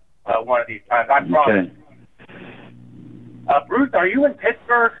there one of these times. I promise. Okay. Bruce, are you in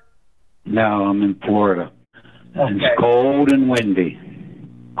Pittsburgh? No, I'm in Florida. Okay. It's cold and windy.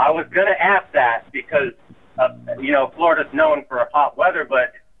 I was going to ask that because, Florida's known for hot weather,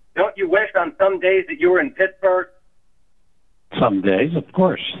 but don't you wish on some days that you were in Pittsburgh? Some days, of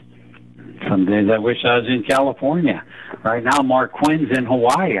course. Some days I wish I was in California. Right now, Mark Quinn's in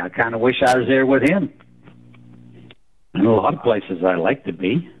Hawaii. I kind of wish I was there with him. And a lot of places I like to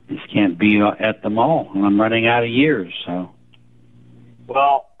be. Just can't be at them all. And I'm running out of years, so.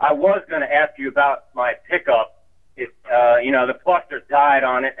 Well, I was going to ask you about my pickup. The cluster died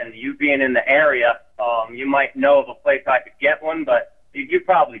on it, and you being in the area, you might know of a place I could get one, but you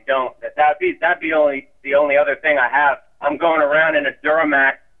probably don't. That'd be the only other thing I have. I'm going around in a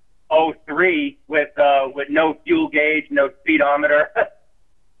Duramax 03 with no fuel gauge, no speedometer.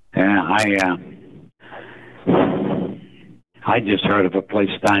 Yeah, I just heard of a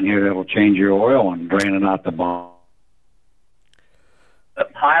place down here that'll change your oil and drain it out the bottom. The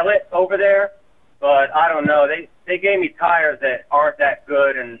Pilot over there, but I don't know. They gave me tires that aren't that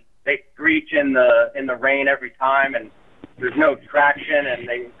good, and they screech in the rain every time, and there's no traction, and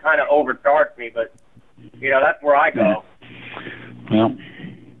they kind of overcharged me. But that's where I go. Well,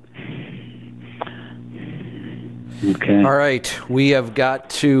 okay. All right, we have got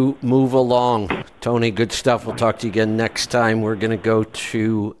to move along. Tony, good stuff. We'll talk to you again next time. We're going to go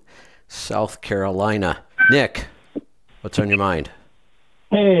to South Carolina. Nick, what's on your mind?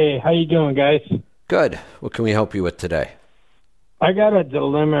 Hey, how you doing, guys? Good. What can we help you with today? I got a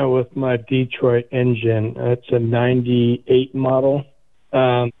dilemma with my Detroit engine. It's a 98 model.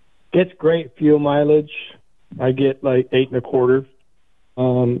 It's great fuel mileage. I get like 8 1/4.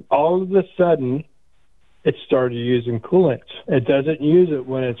 All of a sudden, it started using coolant. It doesn't use it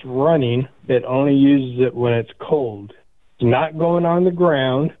when it's running. It only uses it when it's cold. It's not going on the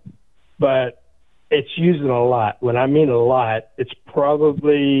ground, but it's using a lot. When I mean a lot, it's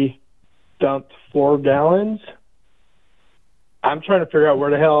probably dumped 4 gallons. I'm trying to figure out where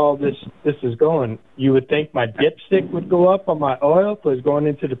the hell this is going. You would think my dipstick would go up on my oil if it was going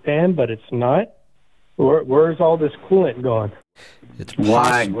into the pan, but it's not. Where's all this coolant going? It's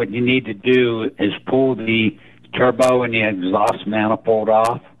Why? What you need to do is pull the turbo and the exhaust manifold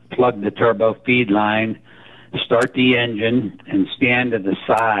off, plug the turbo feed line, start the engine, and stand to the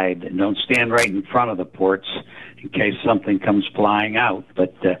side. And don't stand right in front of the ports in case something comes flying out.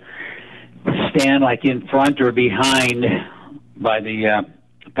 But stand like in front or behind by the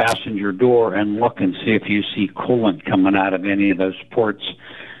passenger door and look and see if you see coolant coming out of any of those ports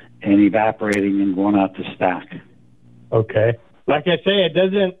and evaporating and going out the stack. Okay. Like I say, it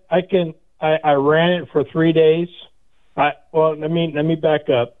doesn't. I ran it for 3 days. Well, let me back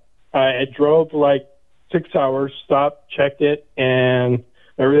up. I drove like 6 hours, stopped, checked it, and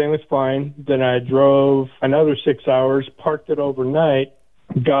everything was fine. Then I drove another 6 hours, parked it overnight,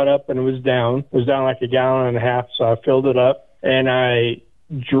 got up, and it was down. It was down like 1.5 gallons, so I filled it up. And I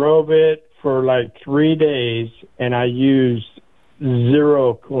drove it for like 3 days, and I used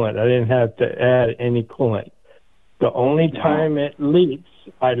 0 coolant. I didn't have to add any coolant. The only time it leaks,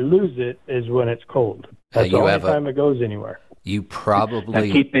 I lose it, is when it's cold. That's the only time it goes anywhere. You probably... Now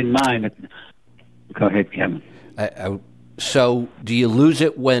keep in mind... Go ahead, Kevin. So do you lose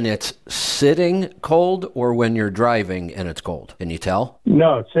it when it's sitting cold or when you're driving and it's cold? Can you tell?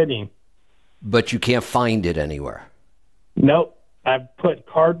 No, sitting. But you can't find it anywhere? Nope. I've put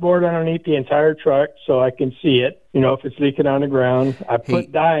cardboard underneath the entire truck so I can see it, if it's leaking on the ground. I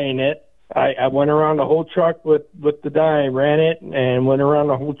put dye in it. I went around the whole truck with the dye, ran it, and went around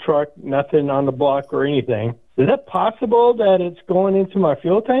the whole truck, nothing on the block or anything. Is it possible that it's going into my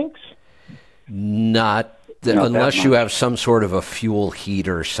fuel tanks? Not unless you have some sort of a fuel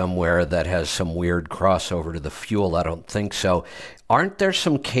heater somewhere that has some weird crossover to the fuel. I don't think so. Aren't there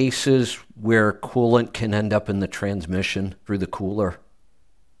some cases where coolant can end up in the transmission through the cooler?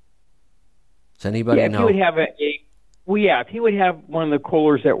 Does anybody know? If he would have one of the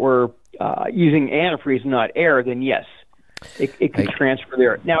coolers that were using antifreeze, not air, then yes, it could transfer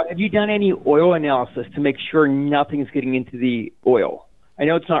there. Now, have you done any oil analysis to make sure nothing's getting into the oil? I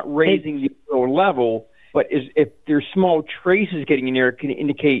know it's not raising the oil level, but if there's small traces getting in there, it can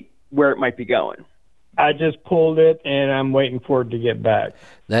indicate where it might be going. I just pulled it, and I'm waiting for it to get back.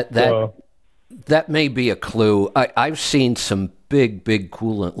 That may be a clue. I've seen some big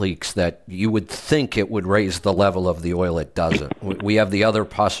coolant leaks that you would think it would raise the level of the oil. It doesn't. We have the other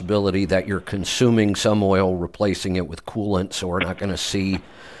possibility that you're consuming some oil, replacing it with coolant, so we're not going to see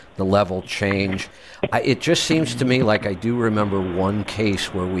the level change. It just seems to me like I do remember one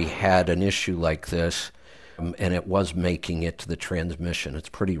case where we had an issue like this, and it was making it to the transmission. It's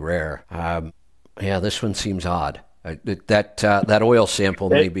pretty rare. This one seems odd. That oil sample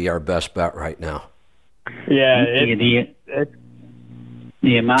may be our best bet right now. Yeah.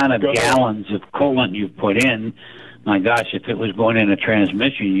 The amount of gallons of coolant you've put in, my gosh, if it was going in a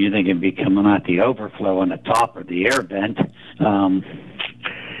transmission, you think it'd be coming out the overflow on the top or the air vent.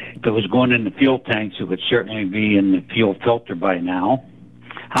 If it was going in the fuel tanks, it would certainly be in the fuel filter by now.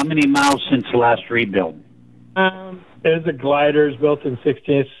 How many miles since the last rebuild? There's a glider. It's built in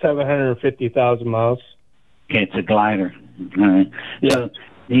 16. It's 750,000 miles. Okay, it's a glider. All right. Yeah. So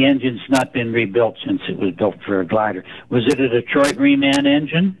the engine's not been rebuilt since it was built for a glider. Was it a Detroit reman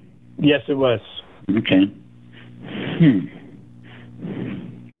engine? Yes, it was. Okay.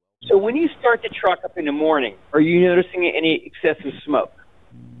 So when you start the truck up in the morning, are you noticing any excessive smoke?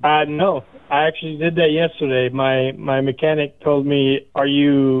 No. I actually did that yesterday. My mechanic told me,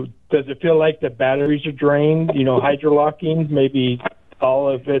 does it feel like the batteries are drained, hydrolocking? Maybe all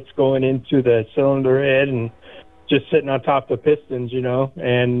of it's going into the cylinder head and just sitting on top of pistons,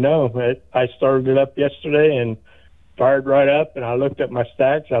 And no, I started it up yesterday and fired right up, and I looked at my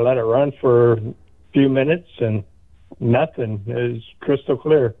stacks. I let it run for a few minutes, and nothing. It was crystal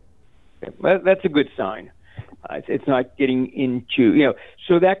clear. Well, that's a good sign. It's not getting into,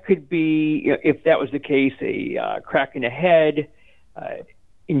 so that could be, if that was the case, a crack in the head,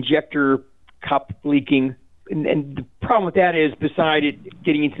 injector cup leaking. And the problem with that is, beside it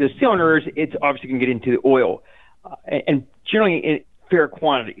getting into the cylinders, it's obviously going to get into the oil, and generally in fair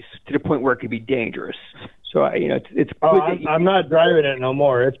quantities, to the point where it could be dangerous. So, it's good. I'm not driving it no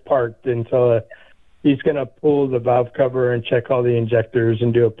more. It's parked until he's going to pull the valve cover and check all the injectors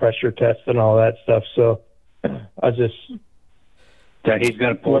and do a pressure test and all that stuff. So I'll just... So he's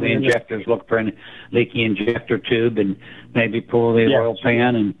going to pull the injectors, look for a leaky injector tube, and maybe pull the oil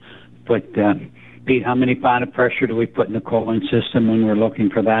pan and put Pete, how many pound of pressure do we put in the coolant system when we're looking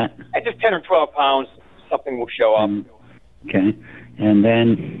for that? At just 10 or 12 pounds, something will show up. Okay. And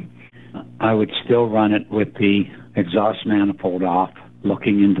then I would still run it with the exhaust manifold off,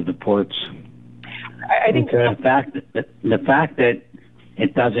 looking into the ports. I think the fact that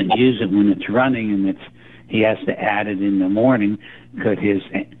it doesn't use it when it's running and he has to add it in the morning, could his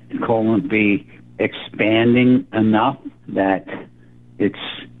coolant be expanding enough that it's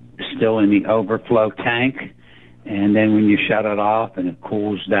still in the overflow tank, and then when you shut it off and it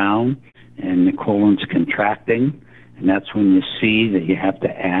cools down and the coolant's contracting, and that's when you see that you have to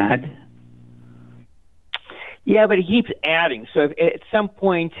add? Yeah, but it keeps adding. So if at some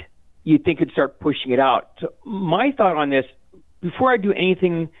point you think it'd start pushing it out. So my thought on this, before I do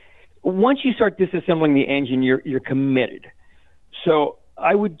anything, once you start disassembling the engine, you're committed. So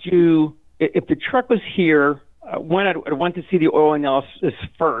I would do, if the truck was here, one, I'd want to see the oil analysis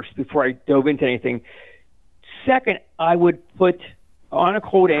first before I dove into anything. Second, I would put on a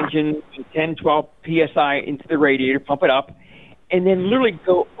cold engine 10, 12 PSI into the radiator, pump it up, and then literally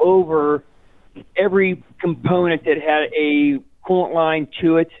go over every component that had a coolant line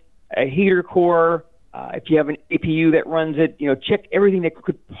to it, a heater core. If you have an APU that runs it, check everything that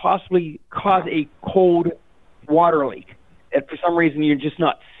could possibly cause a cold water leak that for some reason you're just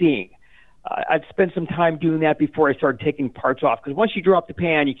not seeing. I'd spend some time doing that before I started taking parts off, because once you drop the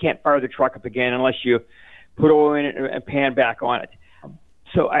pan, you can't fire the truck up again unless you put oil in it and pan back on it.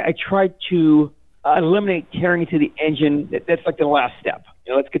 So I tried to eliminate tearing into the engine. That's like the last step.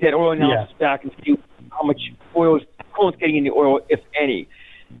 Let's get that oil analysis back and see how much coolant's getting in the oil, if any.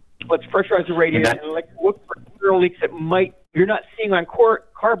 Let's pressurize the radiator and look for oil leaks that you're not seeing on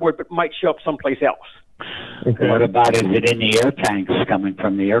cardboard, but might show up someplace else. Okay. What about, is it in the air tanks coming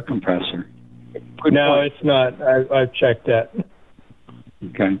from the air compressor? No, it's not. I've checked that.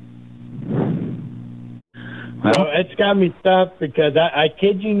 Okay. Well, it's got me stuffed because I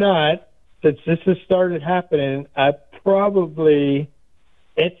kid you not, since this has started happening,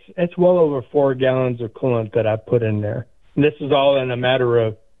 it's well over 4 gallons of coolant that I put in there. And this is all in a matter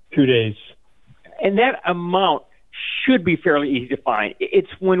of 2 days. And that amount should be fairly easy to find.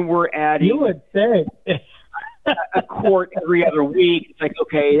 It's when we're adding, you would think, a quart every other week. It's like,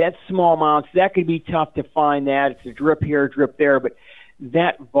 okay, that's small amounts. That could be tough to find that. It's a drip here, drip there, but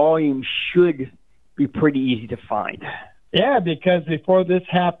that volume should be pretty easy to find. Yeah, because before this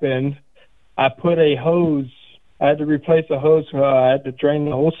happened, I put a hose. I had to replace a hose. I had to drain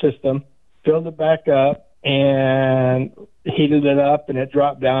the whole system, filled it back up, and heated it up, and it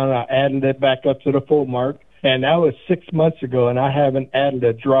dropped down. I added it back up to the full mark, and that was 6 months ago, and I haven't added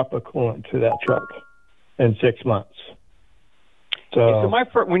a drop of coolant to that truck in 6 months. So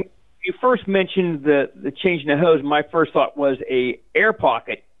when you first mentioned the changing the hose, my first thought was a air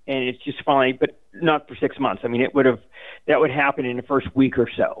pocket, and it's just fine, but not for 6 months. I mean, that would happen in the first week or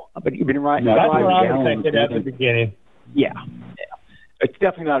so. But you've been right. No, that's what I was thinking at the beginning. Yeah. It's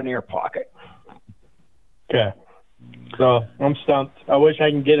definitely not an air pocket. Okay. So I'm stumped. I wish I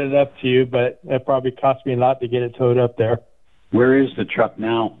can get it up to you, but it probably cost me a lot to get it towed up there. Where is the truck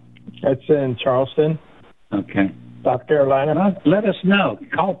now? It's in Charleston. Okay. South Carolina. Let us know.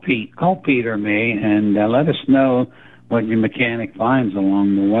 Call Pete or me, and let us know what your mechanic finds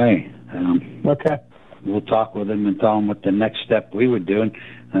along the way. Okay. We'll talk with him and tell him what the next step we would do,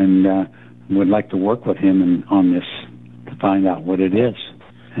 and would like to work with him on this to find out what it is.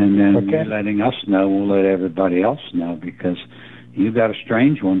 And then you letting us know, we'll let everybody else know, because you got a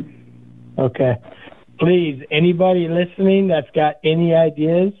strange one. Okay. Please, anybody listening that's got any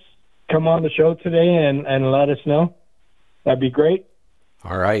ideas, come on the show today and let us know. That'd be great.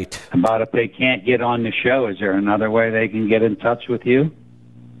 All right. About if they can't get on the show, is there another way they can get in touch with you?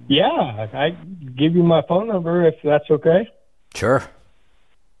 Yeah, I give you my phone number if that's okay. Sure.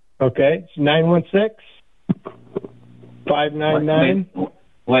 Okay, it's 916-599.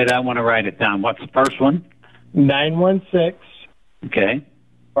 Wait, I want to write it down. What's the first one? 916. Okay.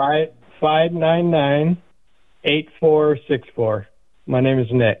 599-8464. My name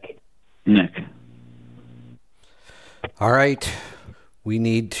is Nick. Nick. All right. We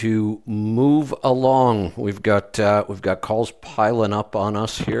need to move along. We've got calls piling up on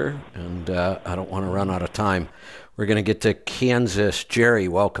us here, and I don't want to run out of time. We're going to get to Kansas. Jerry,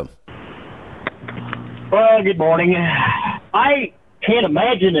 welcome. Well, good morning. I can't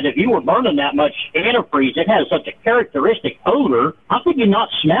imagine that if you were burning that much antifreeze, it has such a characteristic odor. How could you not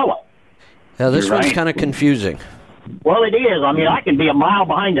smell it? Yeah, this one's kind of confusing. Well, it is. I mean, I can be a mile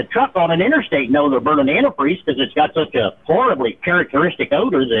behind the truck on an interstate and know they're burning antifreeze because it's got such a horribly characteristic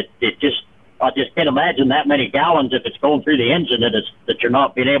odor that I just can't imagine that many gallons if it's going through the engine that you're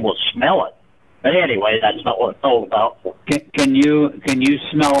not being able to smell it. But anyway, that's not what it's all about. Can you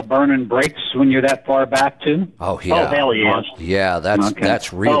smell burning brakes when you're that far back too? Oh yeah. Oh, hell yes. Yeah,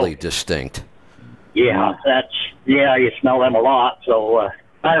 that's really distinct. Yeah, you smell them a lot. So,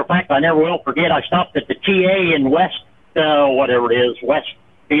 matter of fact, I never will forget, I stopped at the TA in Westfield,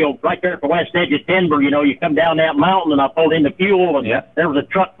 right there at the west edge of Denver. You know, you come down that mountain, and I pulled in the fuel, and there was a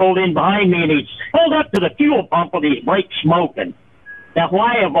truck pulled in behind me, and he pulled up to the fuel pump with his brakes smoking. Now,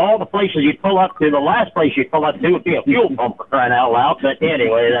 why of all the places you pull up to, the last place you pull up to would be a fuel pump, for crying out loud. But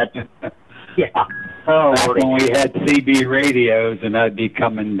anyway, that's, yeah. Oh, back when we had CB radios, and I'd be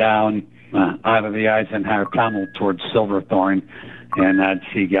coming down out of the Eisenhower Tunnel towards Silverthorne, and I'd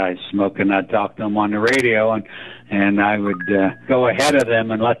see guys smoking. I'd talk to them on the radio, and I would go ahead of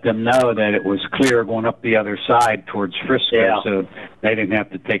them and let them know that it was clear going up the other side towards Frisco, so they didn't have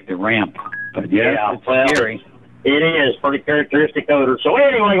to take the ramp. But it's scary. It is pretty characteristic odor. So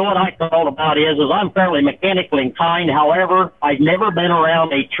anyway, what I thought about is I'm fairly mechanically inclined. However, I've never been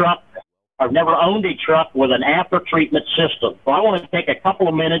around a truck. I've never owned a truck with an after treatment system. So I want to take a couple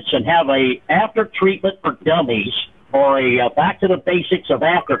of minutes and have a after treatment for dummies, or a back to the basics of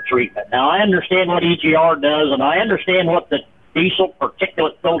after treatment. Now I understand what EGR does, and I understand what the diesel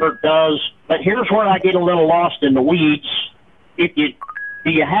particulate filter does. But here's where I get a little lost in the weeds. Do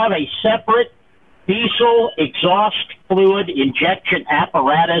you have a separate diesel exhaust fluid injection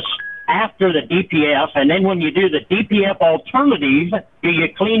apparatus after the DPF, and then when you do the DPF alternative, do you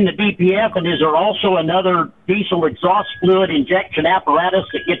clean the DPF, and is there also another diesel exhaust fluid injection apparatus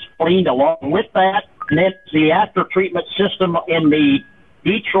that gets cleaned along with that? And then the after treatment system in the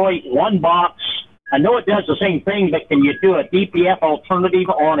Detroit one box, I know it does the same thing, but can you do a DPF alternative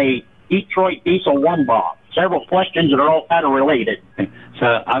on a Detroit diesel one box? Several questions that are all kind of related. So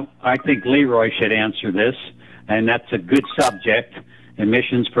I think Leroy should answer this, and that's a good subject,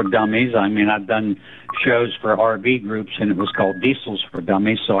 emissions for dummies. I mean, I've done shows for RV groups, and it was called Diesels for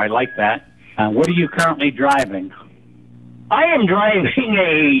Dummies, so I like that. What are you currently driving? I am driving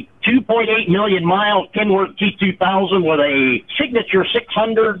a 2.8 million mile Kenworth T2000 with a Signature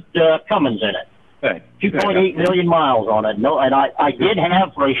 600 Cummins in it. Good. 2.8 million miles on it. No, and I did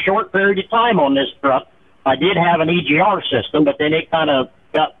have, for a short period of time on this truck, I did have an EGR system, but then it kind of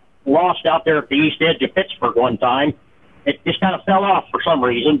got lost out there at the east edge of Pittsburgh one time. It just kind of fell off for some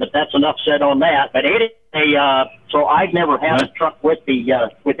reason, but that's enough said on that. But so I've never had a truck with any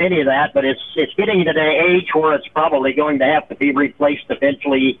of that, but it's getting to the age where it's probably going to have to be replaced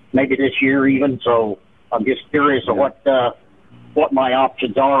eventually, maybe this year even. So I'm just curious of what my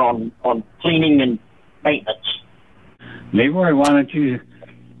options are on cleaning and maintenance. Leroy, why don't you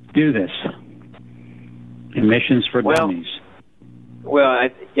do this? Emissions for dummies. Well,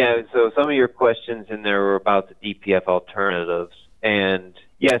 so some of your questions in there were about the DPF alternatives. And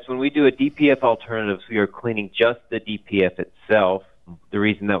yes, when we do a DPF alternatives, we are cleaning just the DPF itself. The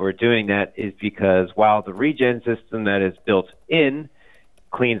reason that we're doing that is because while the regen system that is built in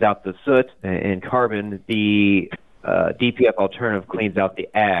cleans out the soot and carbon, the DPF alternative cleans out the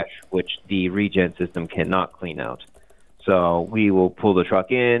ash, which the regen system cannot clean out. So we will pull the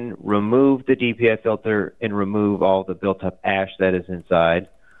truck in, remove the DPF filter, and remove all the built-up ash that is inside,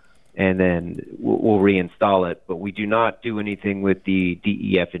 and then we'll reinstall it. But we do not do anything with the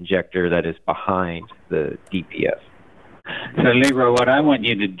DEF injector that is behind the DPF. So, Leroy, what I want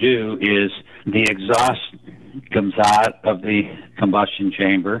you to do is the exhaust comes out of the combustion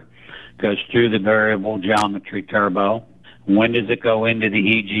chamber, goes through the variable geometry turbo. When does it go into the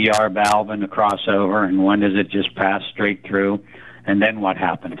EGR valve and the crossover, and when does it just pass straight through? And then what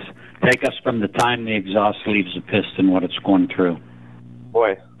happens? Take us from the time the exhaust leaves the piston, what it's going through.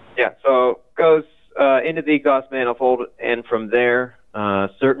 Boy, yeah. So it goes into the exhaust manifold, and from there,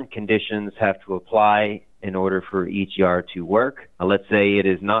 certain conditions have to apply in order for EGR to work. Let's say it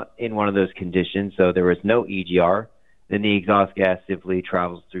is not in one of those conditions, so there is no EGR. Then the exhaust gas simply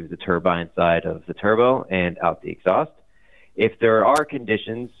travels through the turbine side of the turbo and out the exhaust. If there are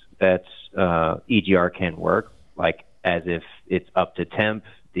conditions that EGR can work, like as if it's up to temp,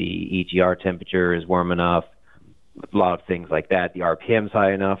 the EGR temperature is warm enough, a lot of things like that, the RPM's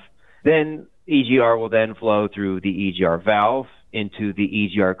high enough, then EGR will then flow through the EGR valve into the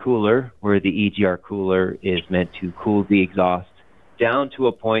EGR cooler, where the EGR cooler is meant to cool the exhaust down to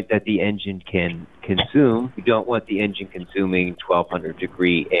a point that the engine can consume. You don't want the engine consuming 1,200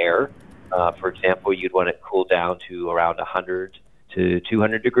 degree air. For example, you'd want it cooled down to around 100 to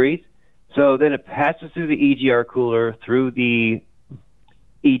 200 degrees. So then it passes through the EGR cooler, through the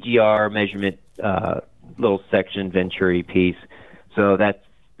EGR measurement little section, Venturi piece. So that's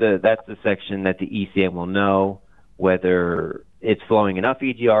the section that the ECM will know whether it's flowing enough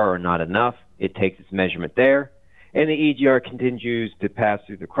EGR or not enough. it takes its measurement there, and the EGR continues to pass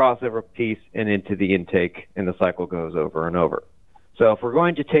through the crossover piece and into the intake, and the cycle goes over and over. So if we're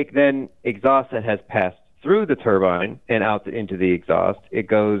going to take then exhaust that has passed through the turbine and out into the exhaust, it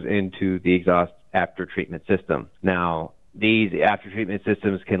goes into the exhaust after treatment system. Now, these after treatment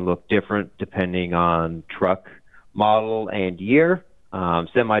systems can look different depending on truck model and year.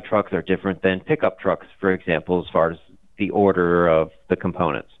 Semi trucks are different than pickup trucks, for example, as far as the order of the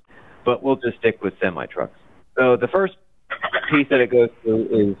components. But we'll just stick with semi trucks. So the first piece that it goes through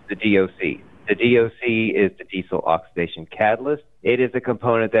is the DOC. The DOC is the diesel oxidation catalyst. It is a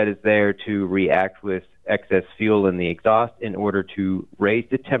component that is there to react with excess fuel in the exhaust in order to raise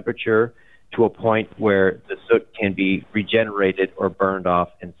the temperature to a point where the soot can be regenerated or burned off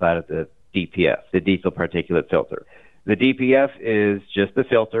inside of the DPF, the diesel particulate filter. The DPF is just the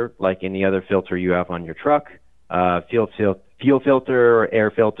filter, like any other filter you have on your truck. Fuel filter or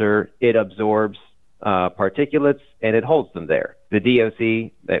air filter, it absorbs particulates and it holds them there. The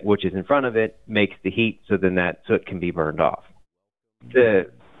DOC, which is in front of it, makes the heat so then that soot can be burned off.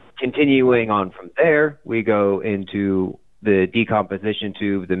 Continuing on from there, we go into the decomposition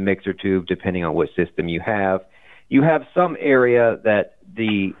tube, the mixer tube, depending on which system you have. You have some area that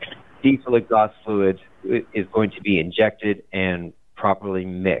the diesel exhaust fluid is going to be injected and properly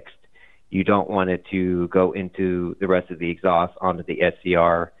mixed. You don't want it to go into the rest of the exhaust onto the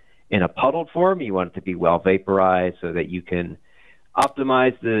SCR in a puddled form. You want it to be well vaporized so that you can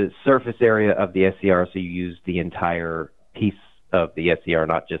optimize the surface area of the SCR so you use the entire piece of the SCR,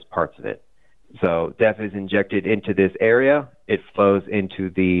 not just parts of it. So DEF is injected into this area. It flows into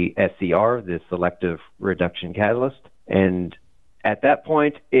the SCR, the selective reduction catalyst. And at that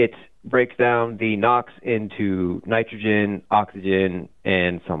point, it breaks down the NOx into nitrogen, oxygen,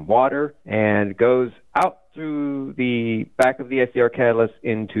 and some water, and goes out through the back of the SCR catalyst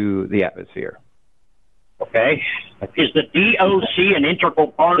into the atmosphere. Okay. Is the DOC an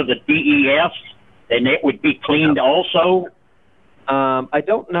integral part of the DEF, and it would be cleaned also? I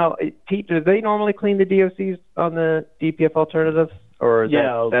don't know. Pete, do they normally clean the DOCs on the DPF alternatives? Or is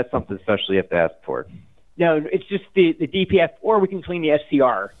that's something special you have to ask for? No, it's just the DPF, or we can clean the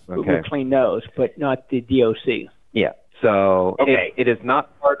SCR. Okay. We'll clean those, but not the DOC. Yeah. So it is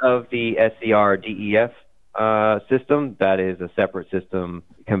not part of the SCR DEF system. That is a separate system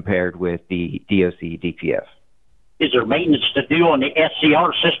compared with the DOC DPF. Is there maintenance to do on the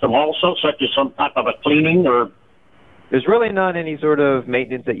SCR system also, such as some type of a cleaning or? There's really not any sort of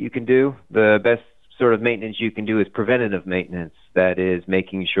maintenance that you can do. The best sort of maintenance you can do is preventative maintenance. That is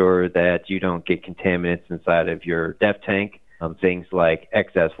making sure that you don't get contaminants inside of your DEF tank. Things like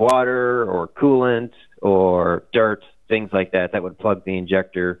excess water or coolant or dirt, things like that, that would plug the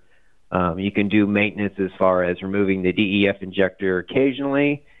injector. You can do maintenance as far as removing the DEF injector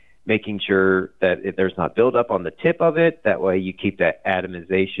occasionally, making sure that there's not buildup on the tip of it. That way you keep that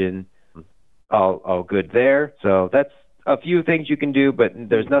atomization all good there. So that's a few things you can do, but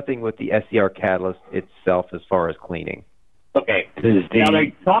there's nothing with the SCR catalyst itself as far as cleaning. Okay. Now,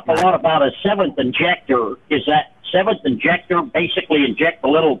 they talk a lot about a seventh injector. Is that seventh injector basically inject a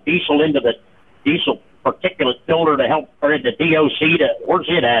little diesel into the diesel particulate filter to help, or the DOC? Where's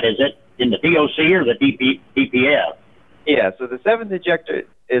it at? Is it in the DOC or the DPF? Yeah, so the seventh injector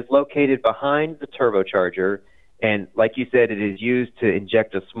is located behind the turbocharger, and like you said, it is used to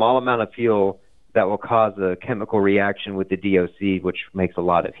inject a small amount of fuel that will cause a chemical reaction with the DOC, which makes a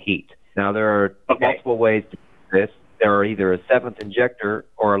lot of heat. Now, there are multiple ways to do this. There are either a seventh injector,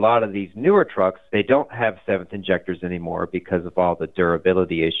 or a lot of these newer trucks, they don't have seventh injectors anymore because of all the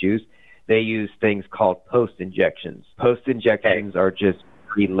durability issues. They use things called post-injections. Post-injections are just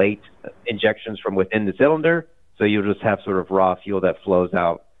pretty late injections from within the cylinder, so you'll just have sort of raw fuel that flows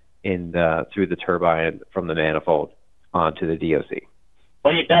out through the turbine from the manifold onto the DOC.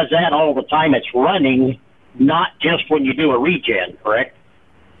 Well, it does that all the time it's running, not just when you do a regen, correct?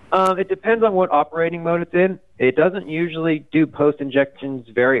 It depends on what operating mode it's in. It doesn't usually do post-injections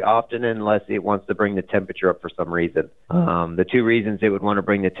very often unless it wants to bring the temperature up for some reason. The two reasons it would want to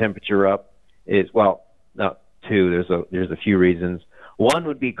bring the temperature up is, well, no, two. There's a few reasons. One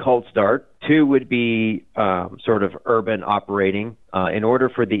would be cold start. Two would be sort of urban operating. In order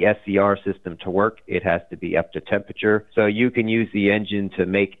for the SCR system to work, it has to be up to temperature. So you can use the engine to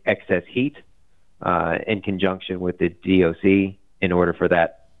make excess heat in conjunction with the DOC in order for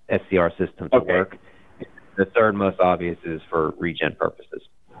that SCR system to work. The third most obvious is for regen purposes.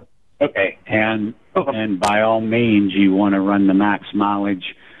 Okay. And by all means, you want to run the max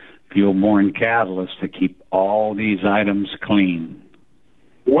mileage fuel-borne catalyst to keep all these items clean.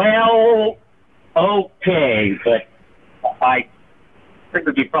 Well, okay, but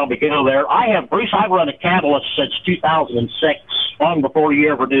figured you'd probably go there. Bruce, I've run a Catalyst since 2006, long before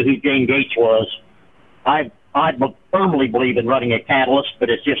you ever knew who Jane Gates was. I firmly believe in running a Catalyst, but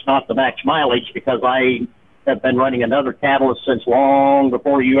it's just not the max mileage because I have been running another Catalyst since long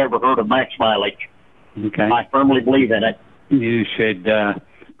before you ever heard of max mileage. Okay. I firmly believe in it. You should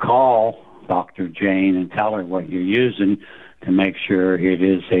call Dr. Jane and tell her what you're using to make sure it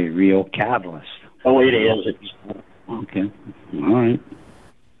is a real catalyst. Oh, it is. Okay. All right.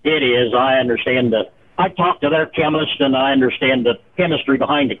 It is. I understand I talked to their chemist, and I understand the chemistry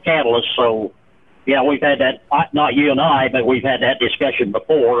behind the catalyst. So, yeah, we've had that, not you and I, but we've had that discussion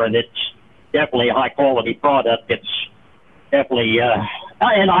before, and it's definitely a high-quality product. It's definitely,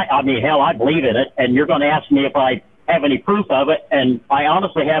 and I mean, hell, I believe in it. And you're going to ask me if I have any proof of it, and I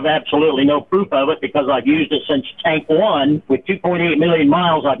honestly have absolutely no proof of it because I've used it since tank 1. With 2.8 million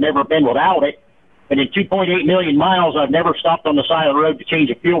miles, I've never been without it. But in 2.8 million miles, I've never stopped on the side of the road to change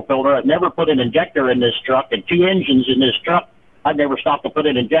a fuel filter. I've never put an injector in this truck, and 2 engines in this truck. I've never stopped to put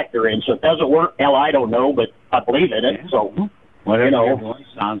an injector in. So it doesn't work. Hell, I don't know, but I believe in it. So, whatever your voice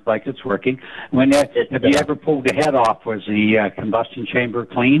sounds like it's working. Have you ever pulled the head off? Was the combustion chamber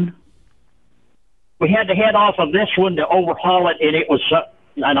clean? We had the head off of this one to overhaul it, and it was,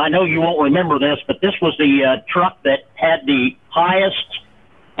 and I know you won't remember this, but this was the truck that had the highest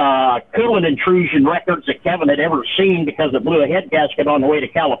coolant intrusion records that Kevin had ever seen because it blew a head gasket on the way to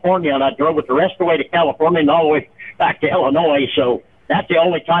California, and I drove it the rest of the way to California and all the way back to Illinois. So that's the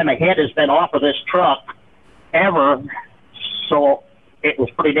only time a head has been off of this truck ever. So it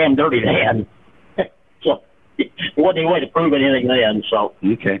was pretty damn dirty then. So it wasn't any way to prove anything then. So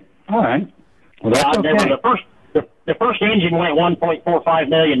okay, all right. Well, that's okay. The first engine went 1.45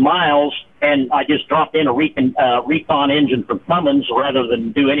 million miles, and I just dropped in a recon engine from Cummins rather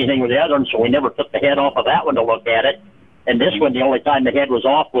than do anything with the other one, so we never took the head off of that one to look at it. And this one, the only time the head was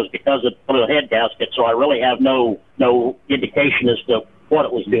off was because it blew a head gasket, so I really have no indication as to what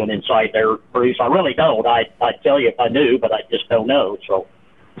it was doing inside there, Bruce. I really don't. I'd tell you if I knew, but I just don't know. So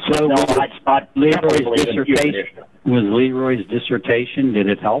no, Leroy's dissertation, did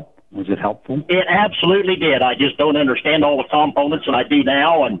it help? Was it helpful? It absolutely did. I just don't understand all the components, and I do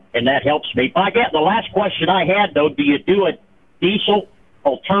now, and that helps me. I get the last question I had, though, do you do a diesel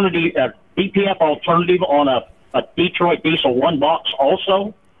alternative, DPF alternative on a Detroit diesel 1-box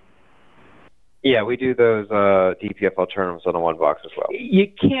also? Yeah, we do those DPF alternatives on a 1-box as well. You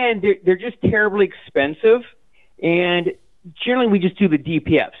can. They're just terribly expensive, and generally we just do the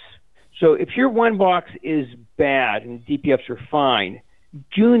DPFs. So if your 1-box is bad and DPFs are fine,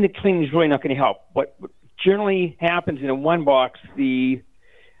 doing the cleaning is really not going to help. What generally happens in a 1-box, the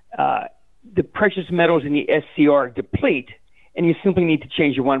precious metals in the SCR deplete, and you simply need to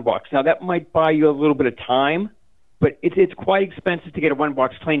change your 1-box. Now, that might buy you a little bit of time, but it's quite expensive to get a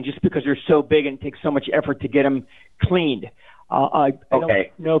 1-box cleaned just because they're so big and it takes so much effort to get them cleaned. I don't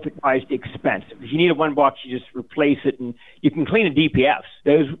know if it buys the expensive. If you need a 1-box, you just replace it, and you can clean the DPFs.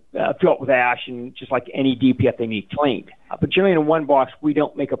 Those fill up with ash, and just like any DPF, they need cleaned. But generally in a 1-box, we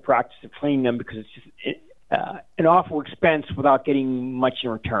don't make a practice of cleaning them because it's just an awful expense without getting much in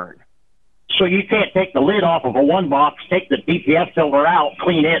return. So you can't take the lid off of a 1-box, take the DPF filter out,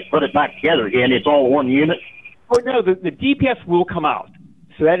 clean it, put it back together again. It's all one unit? Oh, no, the DPFs will come out.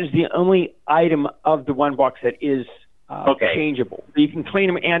 So that is the only item of the 1-box that is changeable. You can clean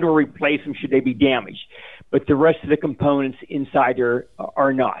them and or replace them should they be damaged. But the rest of the components inside there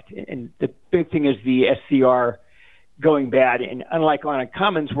are not. And the big thing is the SCR going bad. And unlike on a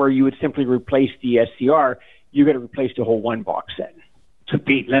Cummins where you would simply replace the SCR, you're going to replace the whole 1-box set. So,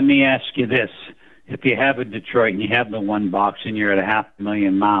 Pete, let me ask you this. If you have a Detroit and you have the 1-box and you're at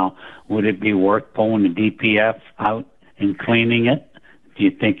 500,000 mile, would it be worth pulling the DPF out and cleaning it? Do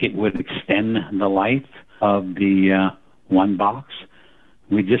you think it would extend the life of the 1-box?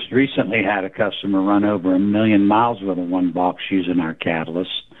 We just recently had a customer run over 1 million miles with a 1-box using our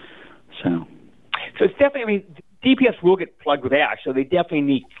catalyst. So it's definitely, I mean, DPFs will get plugged with ash, so they definitely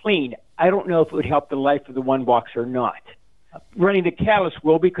need cleaned. I don't know if it would help the life of the 1-box or not. Running the catalyst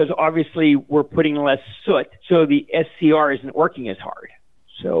will, because obviously we're putting less soot, so the SCR isn't working as hard.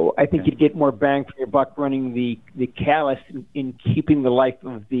 So I think you'd get more bang for your buck running the catalyst in keeping the life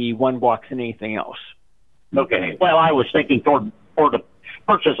of the 1-box than anything else. Okay. Well, I was thinking toward the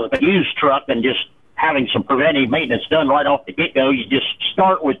purchase of a used truck and just having some preventive maintenance done right off the get-go. You just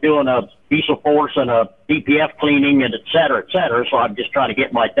start with doing a diesel force and a DPF cleaning and et cetera, et cetera. So I'm just trying to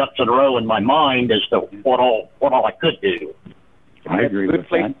get my ducks in a row in my mind as to what all I could do. I agree with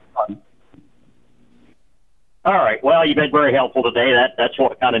that. All right. Well, you've been very helpful today. That's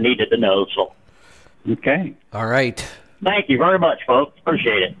what I kind of needed to know. So. Okay. All right. Thank you very much, folks.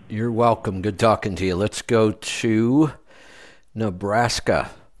 Appreciate it. You're welcome. Good talking to you. Let's go to Nebraska.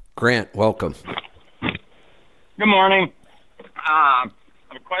 Grant, welcome. Good morning. I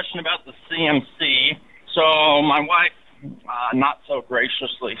have a question about the CMC. So my wife not so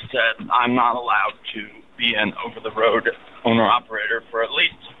graciously said I'm not allowed to be an over-the-road owner-operator for at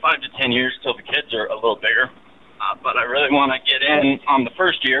least 5 to 10 years till the kids are a little bigger. But I really want to get in on the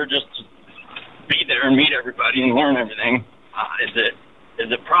first year just to be there and meet everybody and learn everything.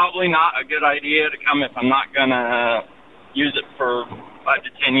 Is it probably not a good idea to come if I'm not going to use it for 5 to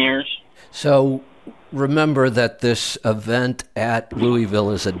 10 years? So remember that this event at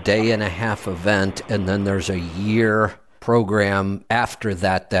Louisville is a day-and-a-half event, and then there's a year program after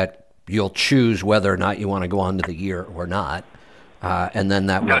that you'll choose whether or not you want to go on to the year or not. And then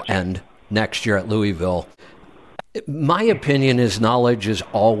that will end next year at Louisville. My opinion is knowledge is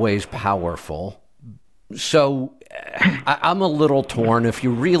always powerful. So I'm a little torn. If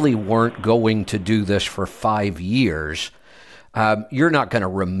you really weren't going to do this for 5 years, you're not going to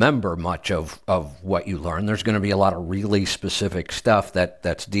remember much of what you learned. There's going to be a lot of really specific stuff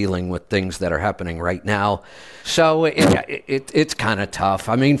that's dealing with things that are happening right now. So it's kind of tough.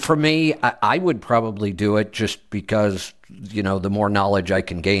 I mean, for me, I would probably do it just because, the more knowledge I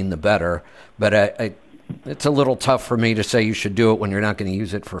can gain, the better. But it's a little tough for me to say you should do it when you're not going to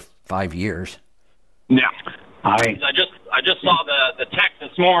use it for 5 years. Yeah. I just saw the text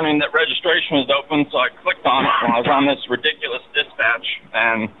this morning that registration was open, so I clicked on it when I was on this ridiculous dispatch,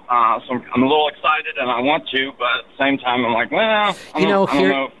 and so I'm a little excited and I want to, but at the same time I'm like, well, I don't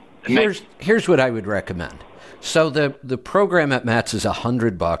know. Here's what I would recommend. So the program at Matt's is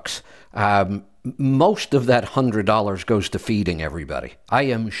 $100. Most of that $100 goes to feeding everybody. I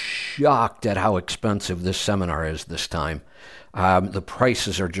am shocked at how expensive this seminar is this time. The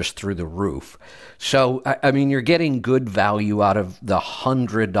prices are just through the roof. So, I mean, you're getting good value out of the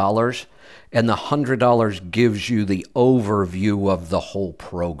 $100, and the $100 gives you the overview of the whole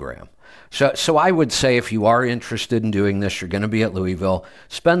program. So I would say if you are interested in doing this, you're going to be at Louisville,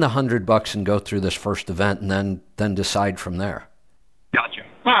 spend the $100 and go through this first event, and then decide from there. Gotcha.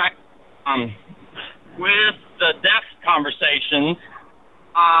 All right. With the deaf conversations,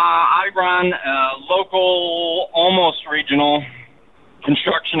 I run a local, almost regional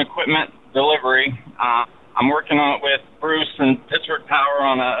construction equipment delivery. I'm working on it with Bruce and Pittsburgh Power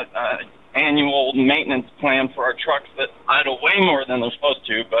on a annual maintenance plan for our trucks that idle way more than they're supposed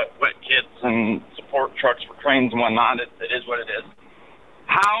to, but wet kits and support trucks for cranes and whatnot, it is what it is.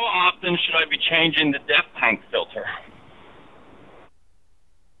 How often should I be changing the DEF tank filter?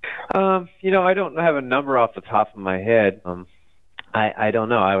 I don't have a number off the top of my head. I don't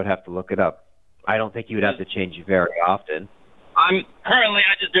know. I would have to look it up. I don't think you would have to change it very often. I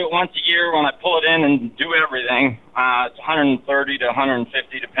just do it once a year when I pull it in and do everything. It's 130 to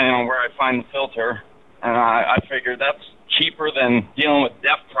 150 depending on where I find the filter. And I figure that's cheaper than dealing with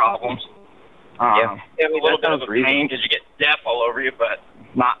DEF problems. Yeah, a little bit of a pain because you get DEF all over you, but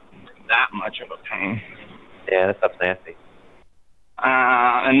not that much of a pain. Yeah, that stuff's nasty.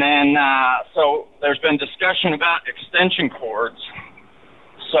 And then, so there's been discussion about extension cords.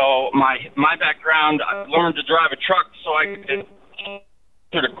 So my background, I learned to drive a truck so I could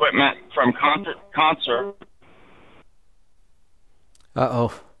get equipment from concert.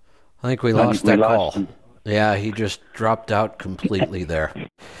 Uh-oh. I think we lost that call. Yeah, he just dropped out completely there.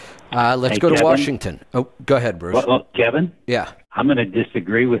 Let's go to Kevin. Washington. Oh, go ahead, Bruce. Well, Kevin? Yeah. I'm going to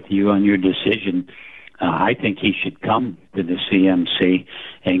disagree with you on your decision. I think he should come to the CMC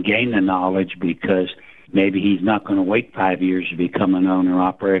and gain the knowledge because maybe he's not going to wait 5 years to become an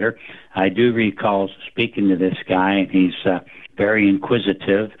owner-operator. I do recall speaking to this guy, and he's very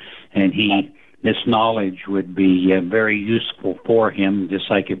inquisitive, and this knowledge would be very useful for him,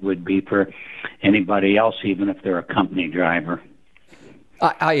 just like it would be for anybody else, even if they're a company driver.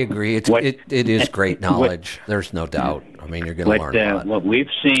 I agree. It is great knowledge. There's no doubt. I mean, you're going to learn a lot. What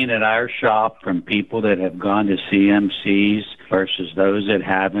we've seen at our shop from people that have gone to CMCs versus those that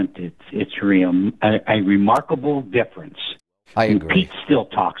haven't, it's a remarkable difference. I agree. And Pete still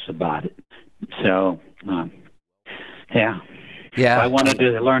talks about it. So, yeah. Yeah. If I wanted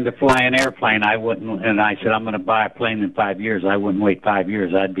to learn to fly an airplane, I wouldn't. And I said, I'm going to buy a plane in 5 years. I wouldn't wait 5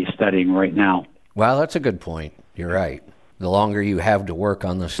 years. I'd be studying right now. Well, that's a good point. You're right. The longer you have to work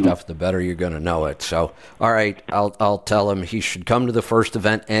on this stuff, the better you're going to know it. So, all right, I'll tell him he should come to the first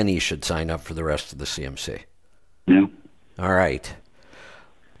event and he should sign up for the rest of the CMC. Yeah. All right.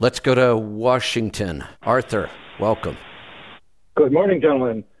 Let's go to Washington. Arthur, welcome. Good morning,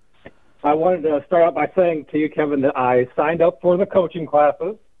 gentlemen. I wanted to start out by saying to you, Kevin, that I signed up for the coaching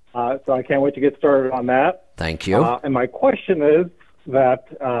classes, so I can't wait to get started on that. Thank you. And my question is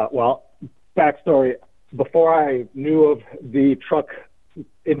that, backstory, before I knew of the truck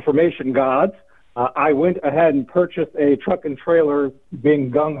information gods, I went ahead and purchased a truck and trailer being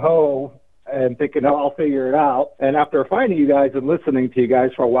gung-ho and thinking, oh, I'll figure it out. And after finding you guys and listening to you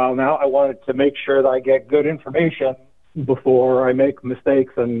guys for a while now, I wanted to make sure that I get good information before I make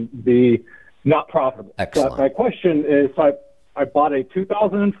mistakes and be not profitable. Excellent. But my question is, I bought a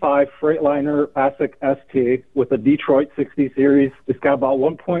 2005 Freightliner Classic ST with a Detroit 60 series. It's got about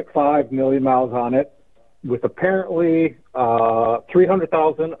 1.5 million miles on it, with apparently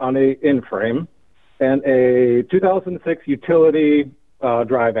 300,000 on a in-frame and a 2006 utility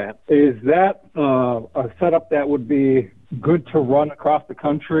dry van. Is that a setup that would be good to run across the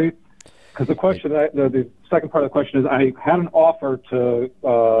country? Because the second part of the question is, I had an offer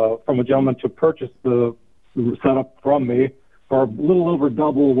from a gentleman to purchase the setup from me for a little over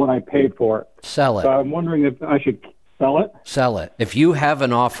double what I paid for it. Sell it. So I'm wondering if I should sell it. Sell it. If you have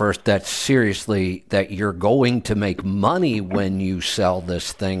an offer that's seriously that you're going to make money when you sell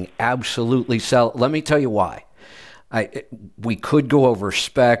this thing, absolutely sell it. Let me tell you why. We could go over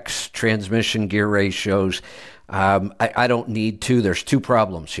specs, transmission gear ratios. I don't need to. There's two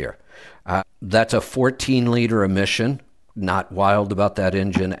problems here. That's a 14-liter emission. Not wild about that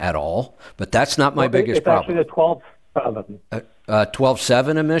engine at all. But that's not my biggest problem. It's actually a 12.7.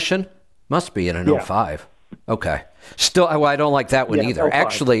 12.7 emission? Must be in an 05. Okay. Still, I don't like that one either. 05.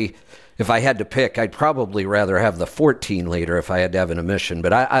 Actually, if I had to pick, I'd probably rather have the 14-liter if I had to have an emission.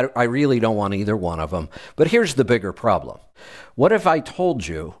 But I really don't want either one of them. But here's the bigger problem. What if I told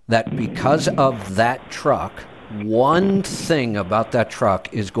you that because of that truck, one thing about that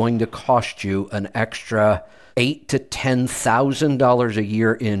truck is going to cost you an extra $8,000 to $10,000 a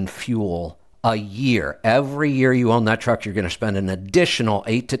year in fuel a year? Every year you own that truck, you're going to spend an additional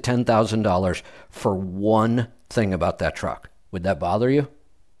 $8,000 to $10,000 for one thing about that truck. Would that bother you?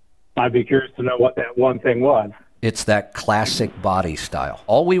 I'd be curious to know what that one thing was. It's that classic body style.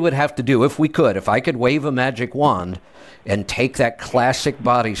 All we would have to do, if I could wave a magic wand and take that classic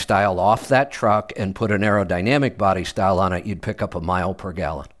body style off that truck and put an aerodynamic body style on it, you'd pick up a mile per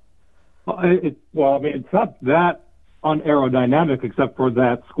gallon. It's not that unaerodynamic except for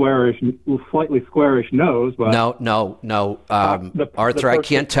that slightly squarish nose. But No. Arthur,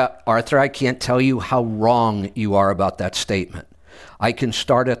 I can't tell you how wrong you are about that statement. I can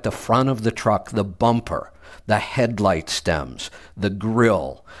start at the front of the truck, the bumper, the headlight stems, the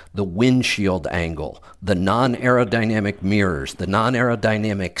grille, the windshield angle, the non-aerodynamic mirrors, the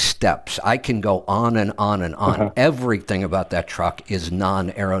non-aerodynamic steps. I can go on and on and on. Uh-huh. Everything about that truck is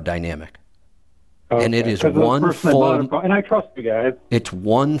non-aerodynamic. Okay. And it is one full, and I trust you guys. It's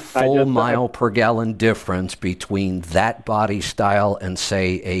one full mile per gallon difference between that body style and,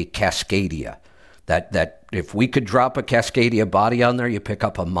 say, a Cascadia. That if we could drop a Cascadia body on there, you pick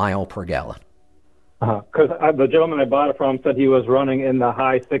up a mile per gallon. Because the gentleman I bought it from said he was running in the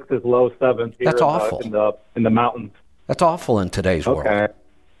high 6s, low 7s. That's awful. In the mountains. That's awful in today's world.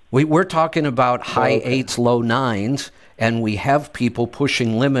 We're talking about high 8s, low 9s, and we have people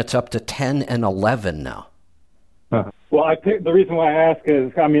pushing limits up to 10 and 11 now. Well, the reason why I ask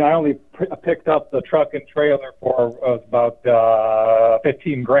is, I only picked up the truck and trailer for about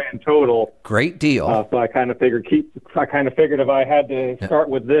 $15,000 total. Great deal. So I kind of figured if I had to start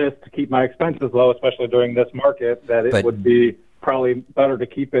with this to keep my expenses low, especially during this market, that it would be probably better to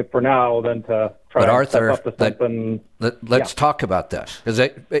keep it for now than to try to step up to something. Let's talk about this,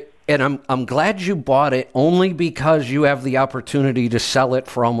 and I'm glad you bought it only because you have the opportunity to sell it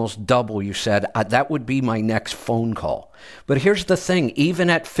for almost double. You said that would be my next phone call. But here's the thing: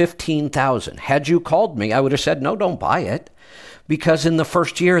 even at $15,000, had you called me, I would have said no, don't buy it, because in the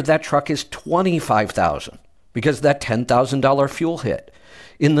first year that truck is $25,000 because that $10,000 fuel hit.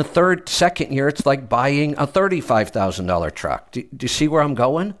 In the second year, it's like buying a $35,000 truck. Do you see where I'm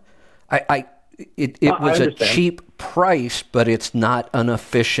going? It was a cheap price, but it's not an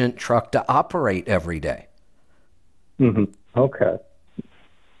efficient truck to operate every day. Mm-hmm. Okay.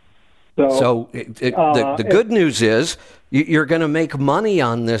 So the good news is you're going to make money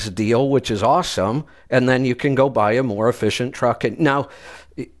on this deal, which is awesome, and then you can go buy a more efficient truck. And now,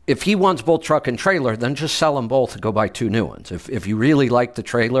 if he wants both truck and trailer, then just sell them both and go buy two new ones. If you really like the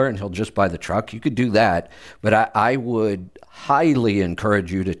trailer and he'll just buy the truck, you could do that. But I would highly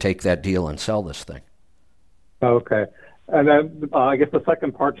encourage you to take that deal and sell this thing. Okay. And then I guess the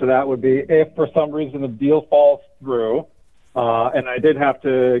second part to that would be, if for some reason the deal falls through, and I did have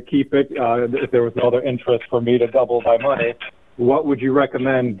to keep it, if there was no other interest for me to double my money, what would you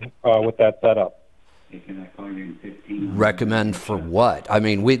recommend with that setup? Recommend for what? I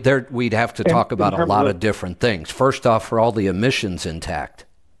mean, we'd have to talk about a lot of different things. First off, for all the emissions intact.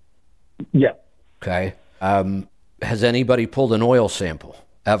 Yeah. Okay. Has anybody pulled an oil sample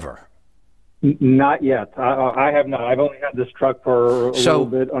ever? Not yet. I have not. I've only had this truck for a little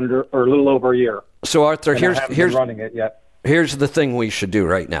bit under, or a little over a year. So Arthur, here's been running it yet. Here's the thing we should do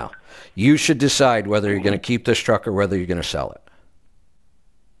right now. You should decide whether you're going to keep this truck or whether you're going to sell it.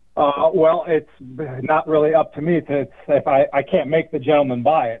 Well, it's not really up to me. If I can't make the gentleman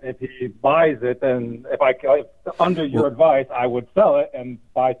buy it. If he buys it, then under your advice, I would sell it and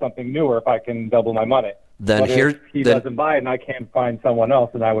buy something newer if I can double my money. Then if he doesn't buy it and I can't find someone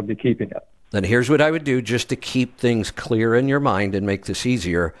else, then I would be keeping it. Then here's what I would do just to keep things clear in your mind and make this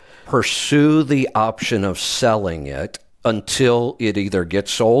easier. Pursue the option of selling it until it either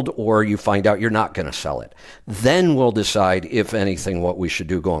gets sold or you find out you're not going to sell it. Then we'll decide, if anything, what we should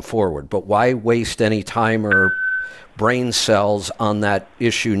do going forward. But why waste any time or brain cells on that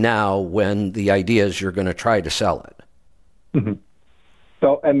issue now when the idea is you're going to try to sell it? Mm-hmm.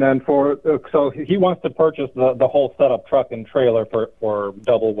 So, and then so he wants to purchase the whole setup truck and trailer for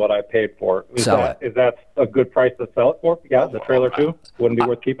double what I paid for. Is that a good price to sell it for? Yeah, the trailer too? Wouldn't be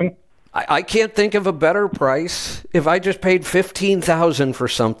worth keeping? I can't think of a better price. If I just paid $15,000 for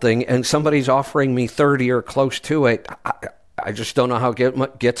something and somebody's offering me 30 or close to it, I just don't know how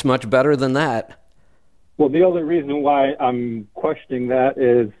it gets much better than that. Well, the only reason why I'm questioning that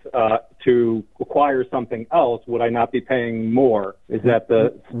is to acquire something else, would I not be paying more? Is that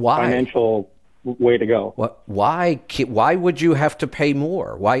the financial way to go? Why would you have to pay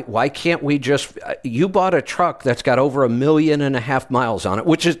more? Why can't we just? You bought a truck that's got over 1.5 million miles on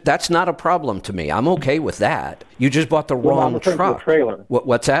it, that's not a problem to me. I'm okay with that. You just bought the wrong truck. To the trailer.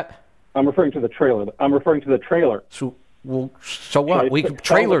 What's that? I'm referring to the trailer. So what?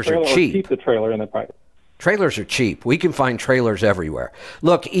 Trailers are cheap. Keep the trailer in the price. Trailers are cheap. We can find trailers everywhere.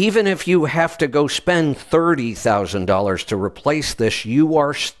 Look, even if you have to go spend $30,000 to replace this, you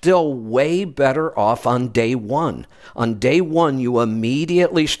are still way better off on day one. On day one, you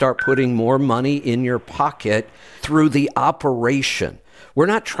immediately start putting more money in your pocket through the operation. We're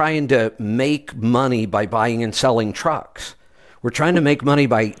not trying to make money by buying and selling trucks. We're trying to make money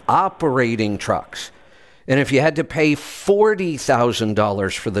by operating trucks. And if you had to pay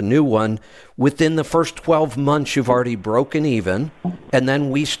 $40,000 for the new one, within the first 12 months, you've already broken even, and then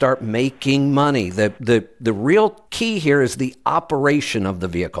we start making money. The real key here is the operation of the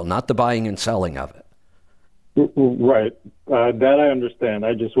vehicle, not the buying and selling of it. Right. That I understand.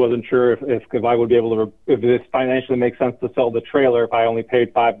 I just wasn't sure if I would be able to, if this financially makes sense to sell the trailer if I only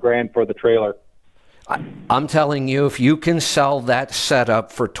paid $5,000 for the trailer. I'm telling you, if you can sell that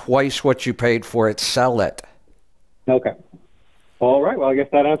setup for twice what you paid for it, sell it. Okay. All right. Well, I guess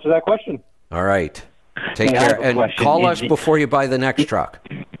that answers that question. All right. Take care. And call us before you buy the next truck.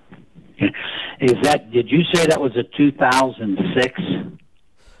 Did you say that was a 2006?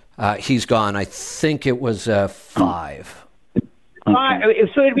 He's gone. I think it was a 5. Okay.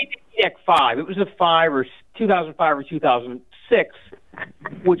 So it'd be DDEC 5. It was a 5 or 2005 or 2006.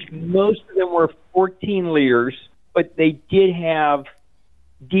 Which most of them were 14 liters, but they did have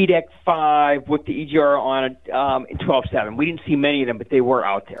DDEC 5 with the EGR on it in 12.7. We didn't see many of them, but they were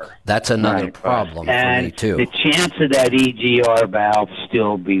out there. That's another problem for me, too. The chance of that EGR valve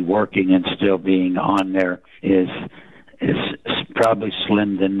still be working and still being on there is probably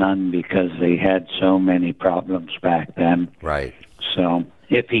slim to none because they had so many problems back then. Right. So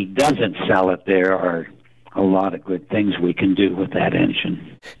if he doesn't sell it, there are a lot of good things we can do with that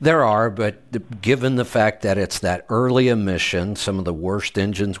engine. There are, but given the fact that it's that early emission, some of the worst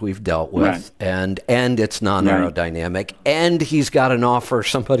engines we've dealt with, and it's non-aerodynamic, and he's got an offer,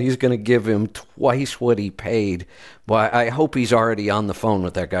 somebody's going to give him twice what he paid. Well, I hope he's already on the phone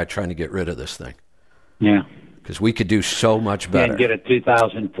with that guy trying to get rid of this thing. Yeah. Because we could do so much better. And get a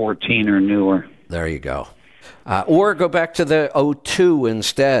 2014 or newer. There you go. Or go back to the 02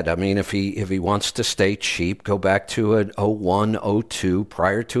 instead. I mean, if he wants to stay cheap, go back to an 01, 02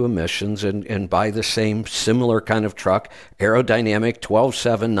 prior to emissions and buy the same similar kind of truck, aerodynamic,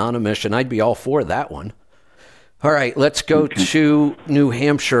 12.7, non-emission. I'd be all for that one. All right, let's go to New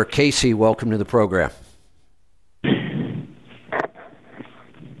Hampshire. Casey, welcome to the program.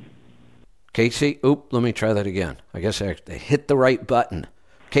 Casey, let me try that again. I guess I hit the right button.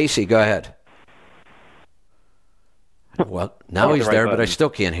 Casey, go ahead. Well, now he's there, but I still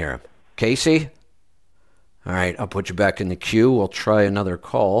can't hear him. Casey? All right, I'll put you back in the queue. We'll try another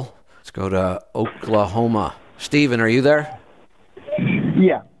call. Let's go to Oklahoma. Steven, are you there?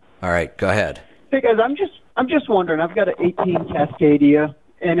 Yeah. All right, go ahead. Hey guys, I'm just wondering. I've got an 18 Cascadia,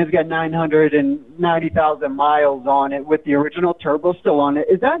 and it's got 990,000 miles on it with the original turbo still on it.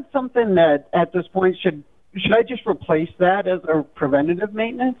 Is that something that at this point should I just replace that as a preventative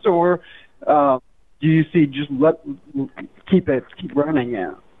maintenance, or do you see just keep running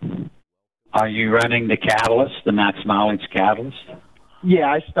it? Are you running the catalyst, the max mileage catalyst?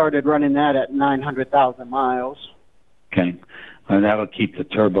 Yeah, I started running that at 900,000 miles. Okay. Well, that'll keep the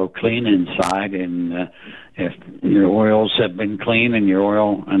turbo clean inside, and if your oils have been clean and your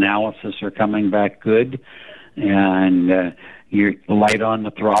oil analysis are coming back good, and you're light on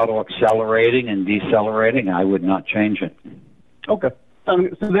the throttle, accelerating and decelerating, I would not change it. Okay. So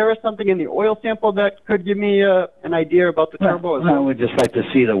there is something in the oil sample that could give me an idea about the turbo as well? I would just like to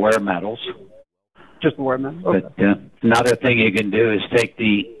see the wear metals. Just the wear metals? Okay. But another thing you can do is take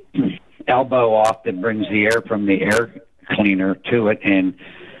the elbow off that brings the air from the air cleaner to it, and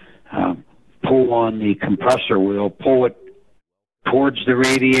pull on the compressor wheel, pull it towards the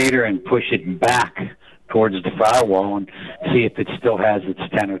radiator and push it back towards the firewall, and see if it still has its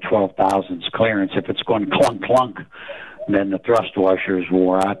 10 or 12 thousandths clearance. If it's going clunk clunk, then the thrust washer is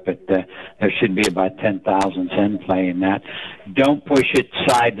wore out, but there should be about 10 thousandths in play in that. Don't push it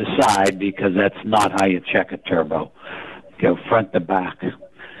side to side, because that's not how you check a turbo. Go front to back.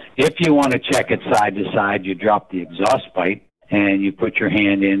 If you want to check it side to side, you drop the exhaust pipe and you put your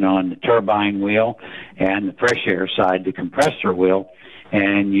hand in on the turbine wheel and the fresh air side, the compressor wheel,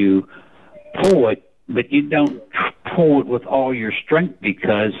 and you pull it, but you don't pull it with all your strength,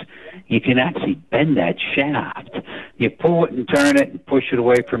 because you can actually bend that shaft. You pull it and turn it and push it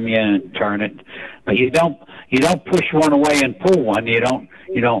away from you and turn it, but you don't push one away and pull one. You don't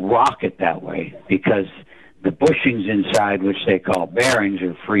rock it that way, because the bushings inside, which they call bearings,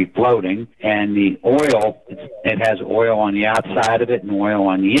 are free floating, and the oil, it has oil on the outside of it and oil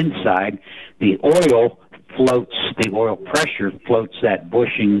on the inside. The oil floats, the oil pressure floats that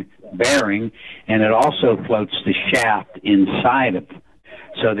bushing bearing, and it also floats the shaft inside of it.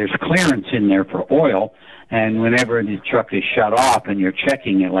 So there's clearance in there for oil, and whenever the truck is shut off and you're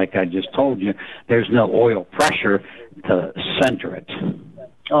checking it, like I just told you, there's no oil pressure to center it.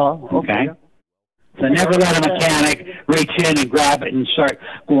 Oh, okay. So never let a mechanic reach in and grab it and start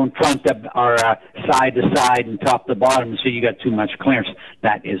going front to, or side to side and top to bottom and see you got too much clearance.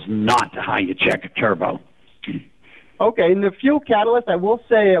 That is not how you check a turbo. Okay, and the fuel catalyst, I will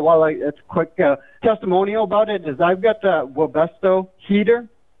say, it's a quick testimonial about it, is I've got the Webesto heater,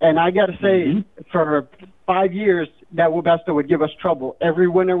 and I got to say, for 5 years, that Webesto would give us trouble. Every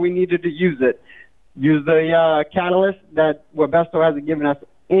winter we needed to use it. Use the catalyst. That Webesto hasn't given us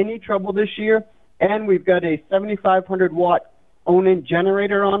any trouble this year. And we've got a 7,500 watt Onan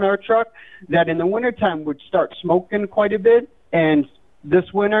generator on our truck that in the wintertime would start smoking quite a bit. And this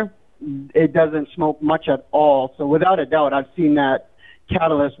winter, it doesn't smoke much at all. So without a doubt, I've seen that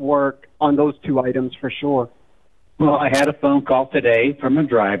catalyst work on those two items for sure. Well, I had a phone call today from a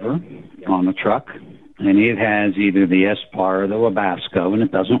driver on the truck, and it has either the Espar or the Webasto, and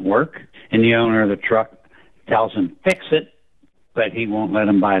it doesn't work. And the owner of the truck tells him, fix it, but he won't let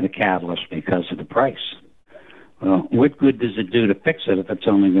him buy the catalyst because of the price. Well, what good does it do to fix it if it's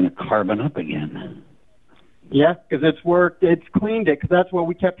only going to carbon up again? Yeah, because it's worked, it's cleaned it, because that's why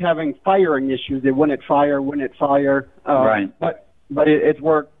we kept having firing issues. It wouldn't fire. Right. But it's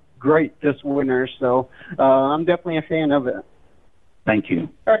worked great this winter, so I'm definitely a fan of it. Thank you.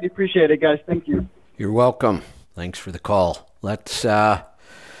 All right, appreciate it, guys. Thank you. You're welcome. Thanks for the call. Let's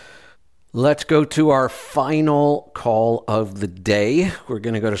go to our final call of the day. We're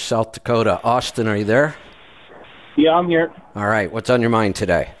going to go to South Dakota. Austin, are you there? Yeah, I'm here. All right. What's on your mind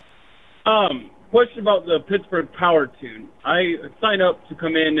today? Question about the Pittsburgh Power Tune. I signed up to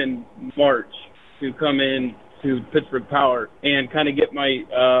come in March to come in to Pittsburgh Power and kind of get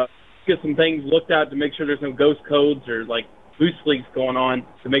some things looked at to make sure there's no ghost codes or like boost leaks going on,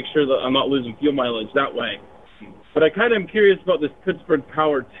 to make sure that I'm not losing fuel mileage that way. But I kind of am curious about this Pittsburgh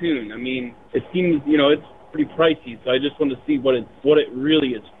Power Tune. I mean, it seems, it's pretty pricey, so I just want to see what it really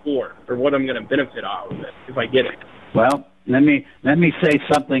is for, or what I'm going to benefit out of it if I get it. Well, let me say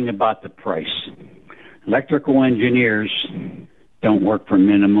something about the price. Electrical engineers don't work for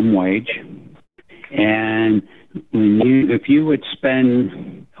minimum wage, and if you would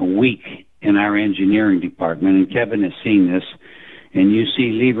spend a week in our engineering department, and Kevin has seen this, and you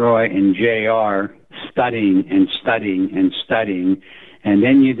see Leroy and JR studying and studying and studying, and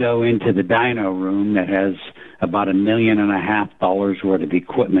then you go into the dyno room that has about $1.5 million worth of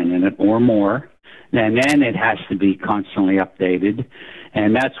equipment in it or more, and then it has to be constantly updated,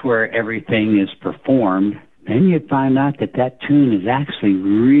 and that's where everything is performed. Then you find out that tune is actually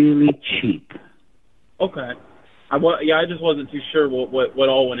really cheap. Okay. I just wasn't too sure what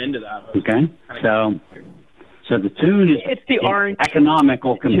all went into that. Okay, so the tune is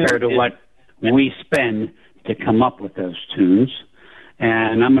economical compared to what we spend to come up with those tunes.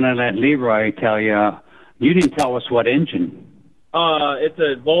 And I'm going to let Leroy tell you. You didn't tell us what engine. It's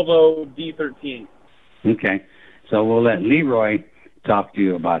a Volvo D13. Okay, so we'll let Leroy talk to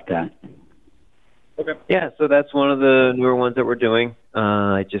you about that. Okay. Yeah, so that's one of the newer ones that we're doing.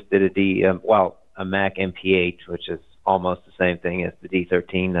 I just did a Mac MP8, which is almost the same thing as the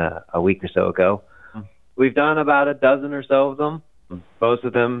D13 a week or so ago. We've done about a dozen or so of them. Most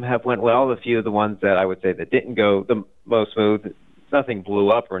of them have went well. A few of the ones that I would say that didn't go the most smooth, nothing blew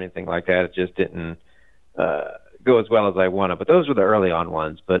up or anything like that. It just didn't go as well as I wanted. But those were the early on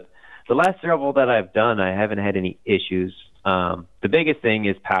ones. But the last several that I've done, I haven't had any issues. The biggest thing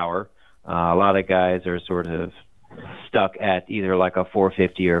is power. A lot of guys are sort of stuck at either like a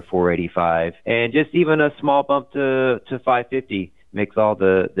 450 or 485, and just even a small bump to 550 makes all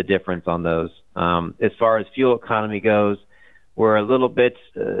the difference on those. As far as fuel economy goes, we're a little bit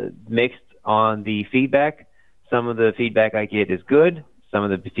mixed on the feedback. Some of the feedback I get is good. Some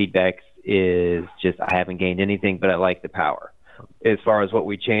of the feedback is just I haven't gained anything, but I like the power. As far as what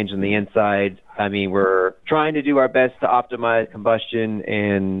we change on the inside, I mean, we're trying to do our best to optimize combustion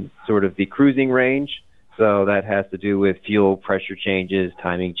and sort of the cruising range. So that has to do with fuel pressure changes,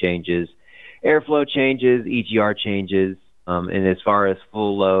 timing changes, airflow changes, EGR changes. And as far as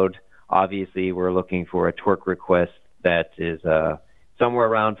full load, obviously we're looking for a torque request that is somewhere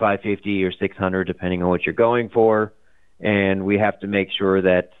around 550 or 600, depending on what you're going for. And we have to make sure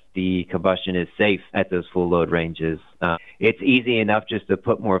that the combustion is safe at those full load ranges. It's easy enough just to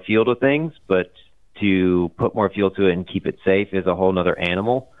put more fuel to things, but to put more fuel to it and keep it safe is a whole nother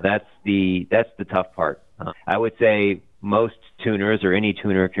animal. That's the tough part. I would say most tuners or any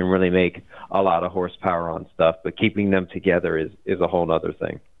tuner can really make a lot of horsepower on stuff, but keeping them together is a whole other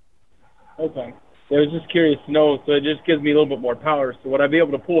thing. Okay. I was just curious to know, so it just gives me a little bit more power. So would I be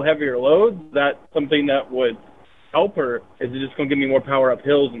able to pull heavier loads? Is that something that would help, or is it just going to give me more power up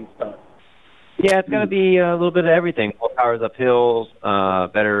hills and stuff? Yeah, it's going to be a little bit of everything. More powers up hills,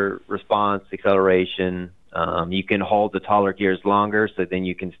 better response, acceleration. You can hold the taller gears longer, so then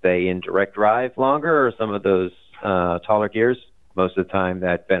you can stay in direct drive longer, or some of those taller gears. Most of the time,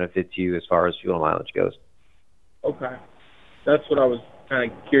 that benefits you as far as fuel mileage goes. Okay. That's what I was kind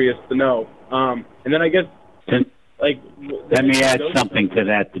of curious to know. And then I guess, let me add something to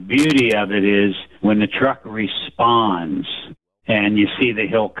that. The beauty of it is when the truck responds and you see the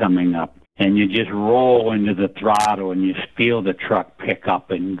hill coming up and you just roll into the throttle and you feel the truck pick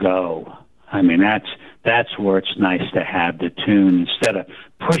up and go. I mean, that's where it's nice to have the tune instead of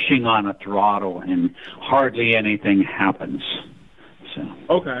pushing on a throttle and hardly anything happens. So.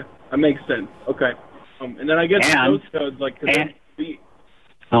 Okay, that makes sense. Okay. And then I guess those codes,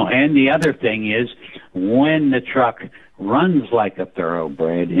 and the other thing is when the truck runs like a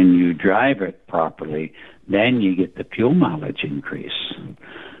thoroughbred and you drive it properly, then you get the fuel mileage increase.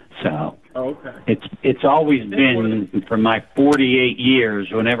 So it's always been, for my 48 years,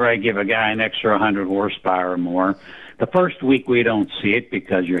 whenever I give a guy an extra 100 horsepower or more, the first week we don't see it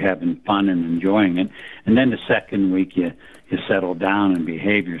because you're having fun and enjoying it. And then the second week you settle down and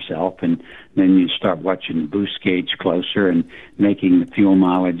behave yourself, and then you start watching the boost gauge closer and making the fuel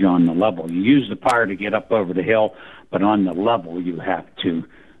mileage on the level. You use the power to get up over the hill, but on the level you have to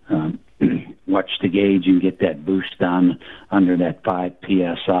watch the gauge and get that boost down under that 5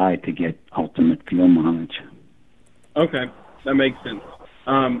 PSI to get ultimate fuel mileage. Okay, that makes sense.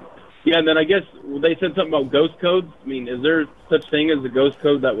 Yeah, and then I guess they said something about ghost codes. I mean, is there such thing as a ghost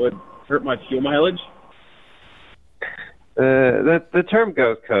code that would hurt my fuel mileage? The term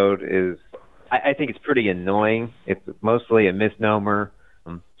ghost code is, I think it's pretty annoying. It's mostly a misnomer.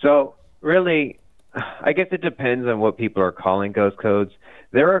 So really, I guess it depends on what people are calling ghost codes.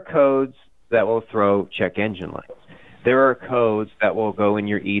 There are codes that will throw check engine lights. There are codes that will go in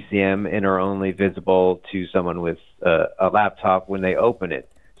your ECM and are only visible to someone with a laptop when they open it.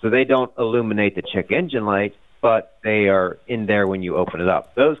 So they don't illuminate the check engine light, but they are in there when you open it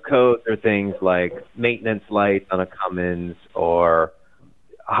up. Those codes are things like maintenance lights on a Cummins or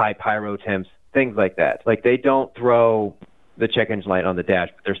high pyro temps, things like that. Like they don't throw the check engine light on the dash,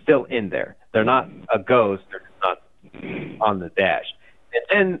 but they're still in there. They're not a ghost. They're not on the dash. And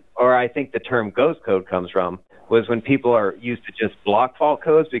then, or I think the term ghost code comes from, was when people are used to just block fault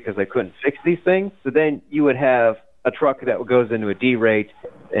codes because they couldn't fix these things. So then you would have a truck that goes into a D-rate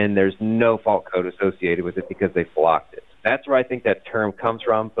and there's no fault code associated with it because they blocked it. That's where I think that term comes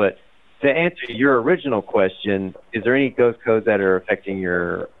from. But to answer your original question, is there any ghost codes that are affecting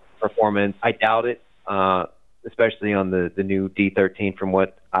your performance? I doubt it. especially on the new D13 from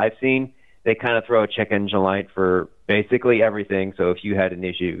what I've seen, they kind of throw a check engine light for basically everything. So if you had an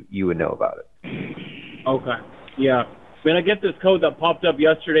issue, you would know about it. Okay. Yeah. I mean, I get this code that popped up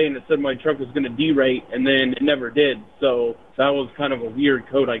yesterday, and it said my truck was going to derate, and then it never did. So that was kind of a weird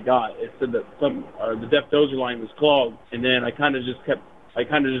code I got. It said that the depth dozer line was clogged, and then I kind of just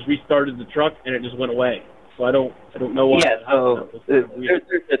restarted the truck, and it just went away. So I don't know why. Yeah. So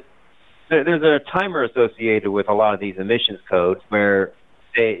there's a timer associated with a lot of these emissions codes where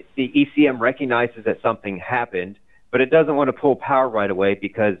the ECM recognizes that something happened, but it doesn't want to pull power right away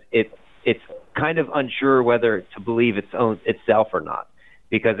because it's kind of unsure whether to believe itself or not.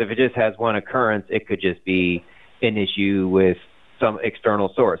 Because if it just has one occurrence, it could just be an issue with some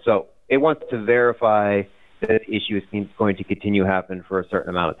external source. So it wants to verify that the issue is going to continue to happen for a certain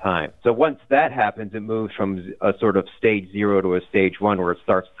amount of time. So once that happens, it moves from a sort of stage 0 to a stage 1 where it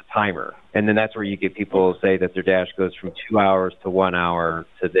starts the timer. And then that's where you get people say that their dash goes from 2 hours to 1 hour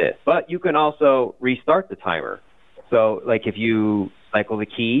to this. But you can also restart the timer. So like if you cycle the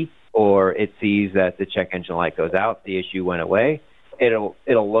key or it sees that the check engine light goes out, the issue went away, it'll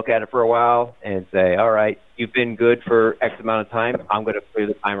look at it for a while and say, all right, you've been good for X amount of time, I'm going to clear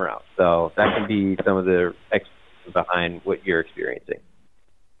the timer out. So that can be some of the explanation behind what you're experiencing.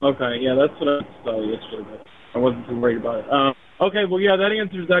 Okay, yeah, that's what I saw yesterday, but I wasn't too worried about it. Okay, well, yeah, that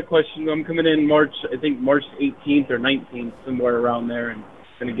answers that question. I'm coming in March 18th or 19th, somewhere around there, and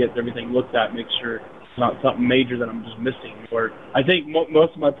going to get everything looked at, make sure it's not something major that I'm just missing. Or I think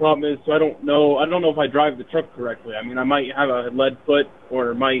most of my problem is, so I don't know if I drive the truck correctly. I mean, I might have a lead foot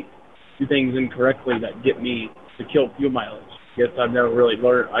or might do things incorrectly that get me to kill fuel mileage. I guess I've never really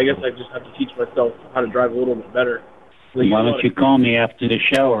learned. I guess I just have to teach myself how to drive a little bit better. Why don't you call me after the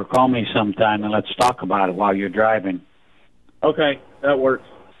show or call me sometime and let's talk about it while you're driving? Okay, that works.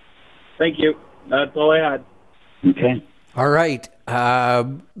 Thank you. That's all I had. Okay. All right.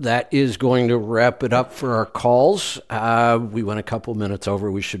 That is going to wrap it up for our calls. We went a couple minutes over.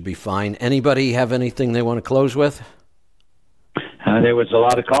 We should be fine. Anybody have anything they want to close with? There was a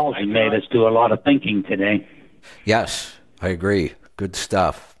lot of calls and made us do a lot of thinking today. Yes, I agree. Good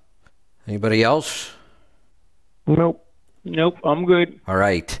stuff. Anybody else? Nope, I'm good. All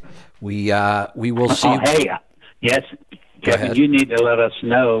right. We will see. Yes, Kevin, you need to let us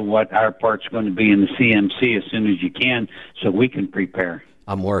know what our part's going to be in the CMC as soon as you can so we can prepare.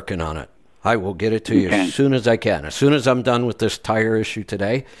 I'm working on it. I will get it to you as soon as I can. As soon as I'm done with this tire issue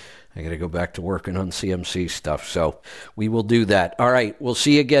today, I got to go back to working on CMC stuff. So we will do that. All right. We'll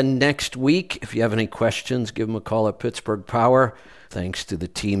see you again next week. If you have any questions, give them a call at Pittsburgh Power. Thanks to the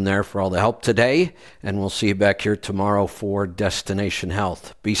team there for all the help today. And we'll see you back here tomorrow for Destination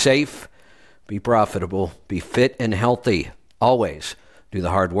Health. Be safe, be profitable, be fit and healthy. Always do the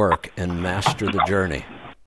hard work and master the journey.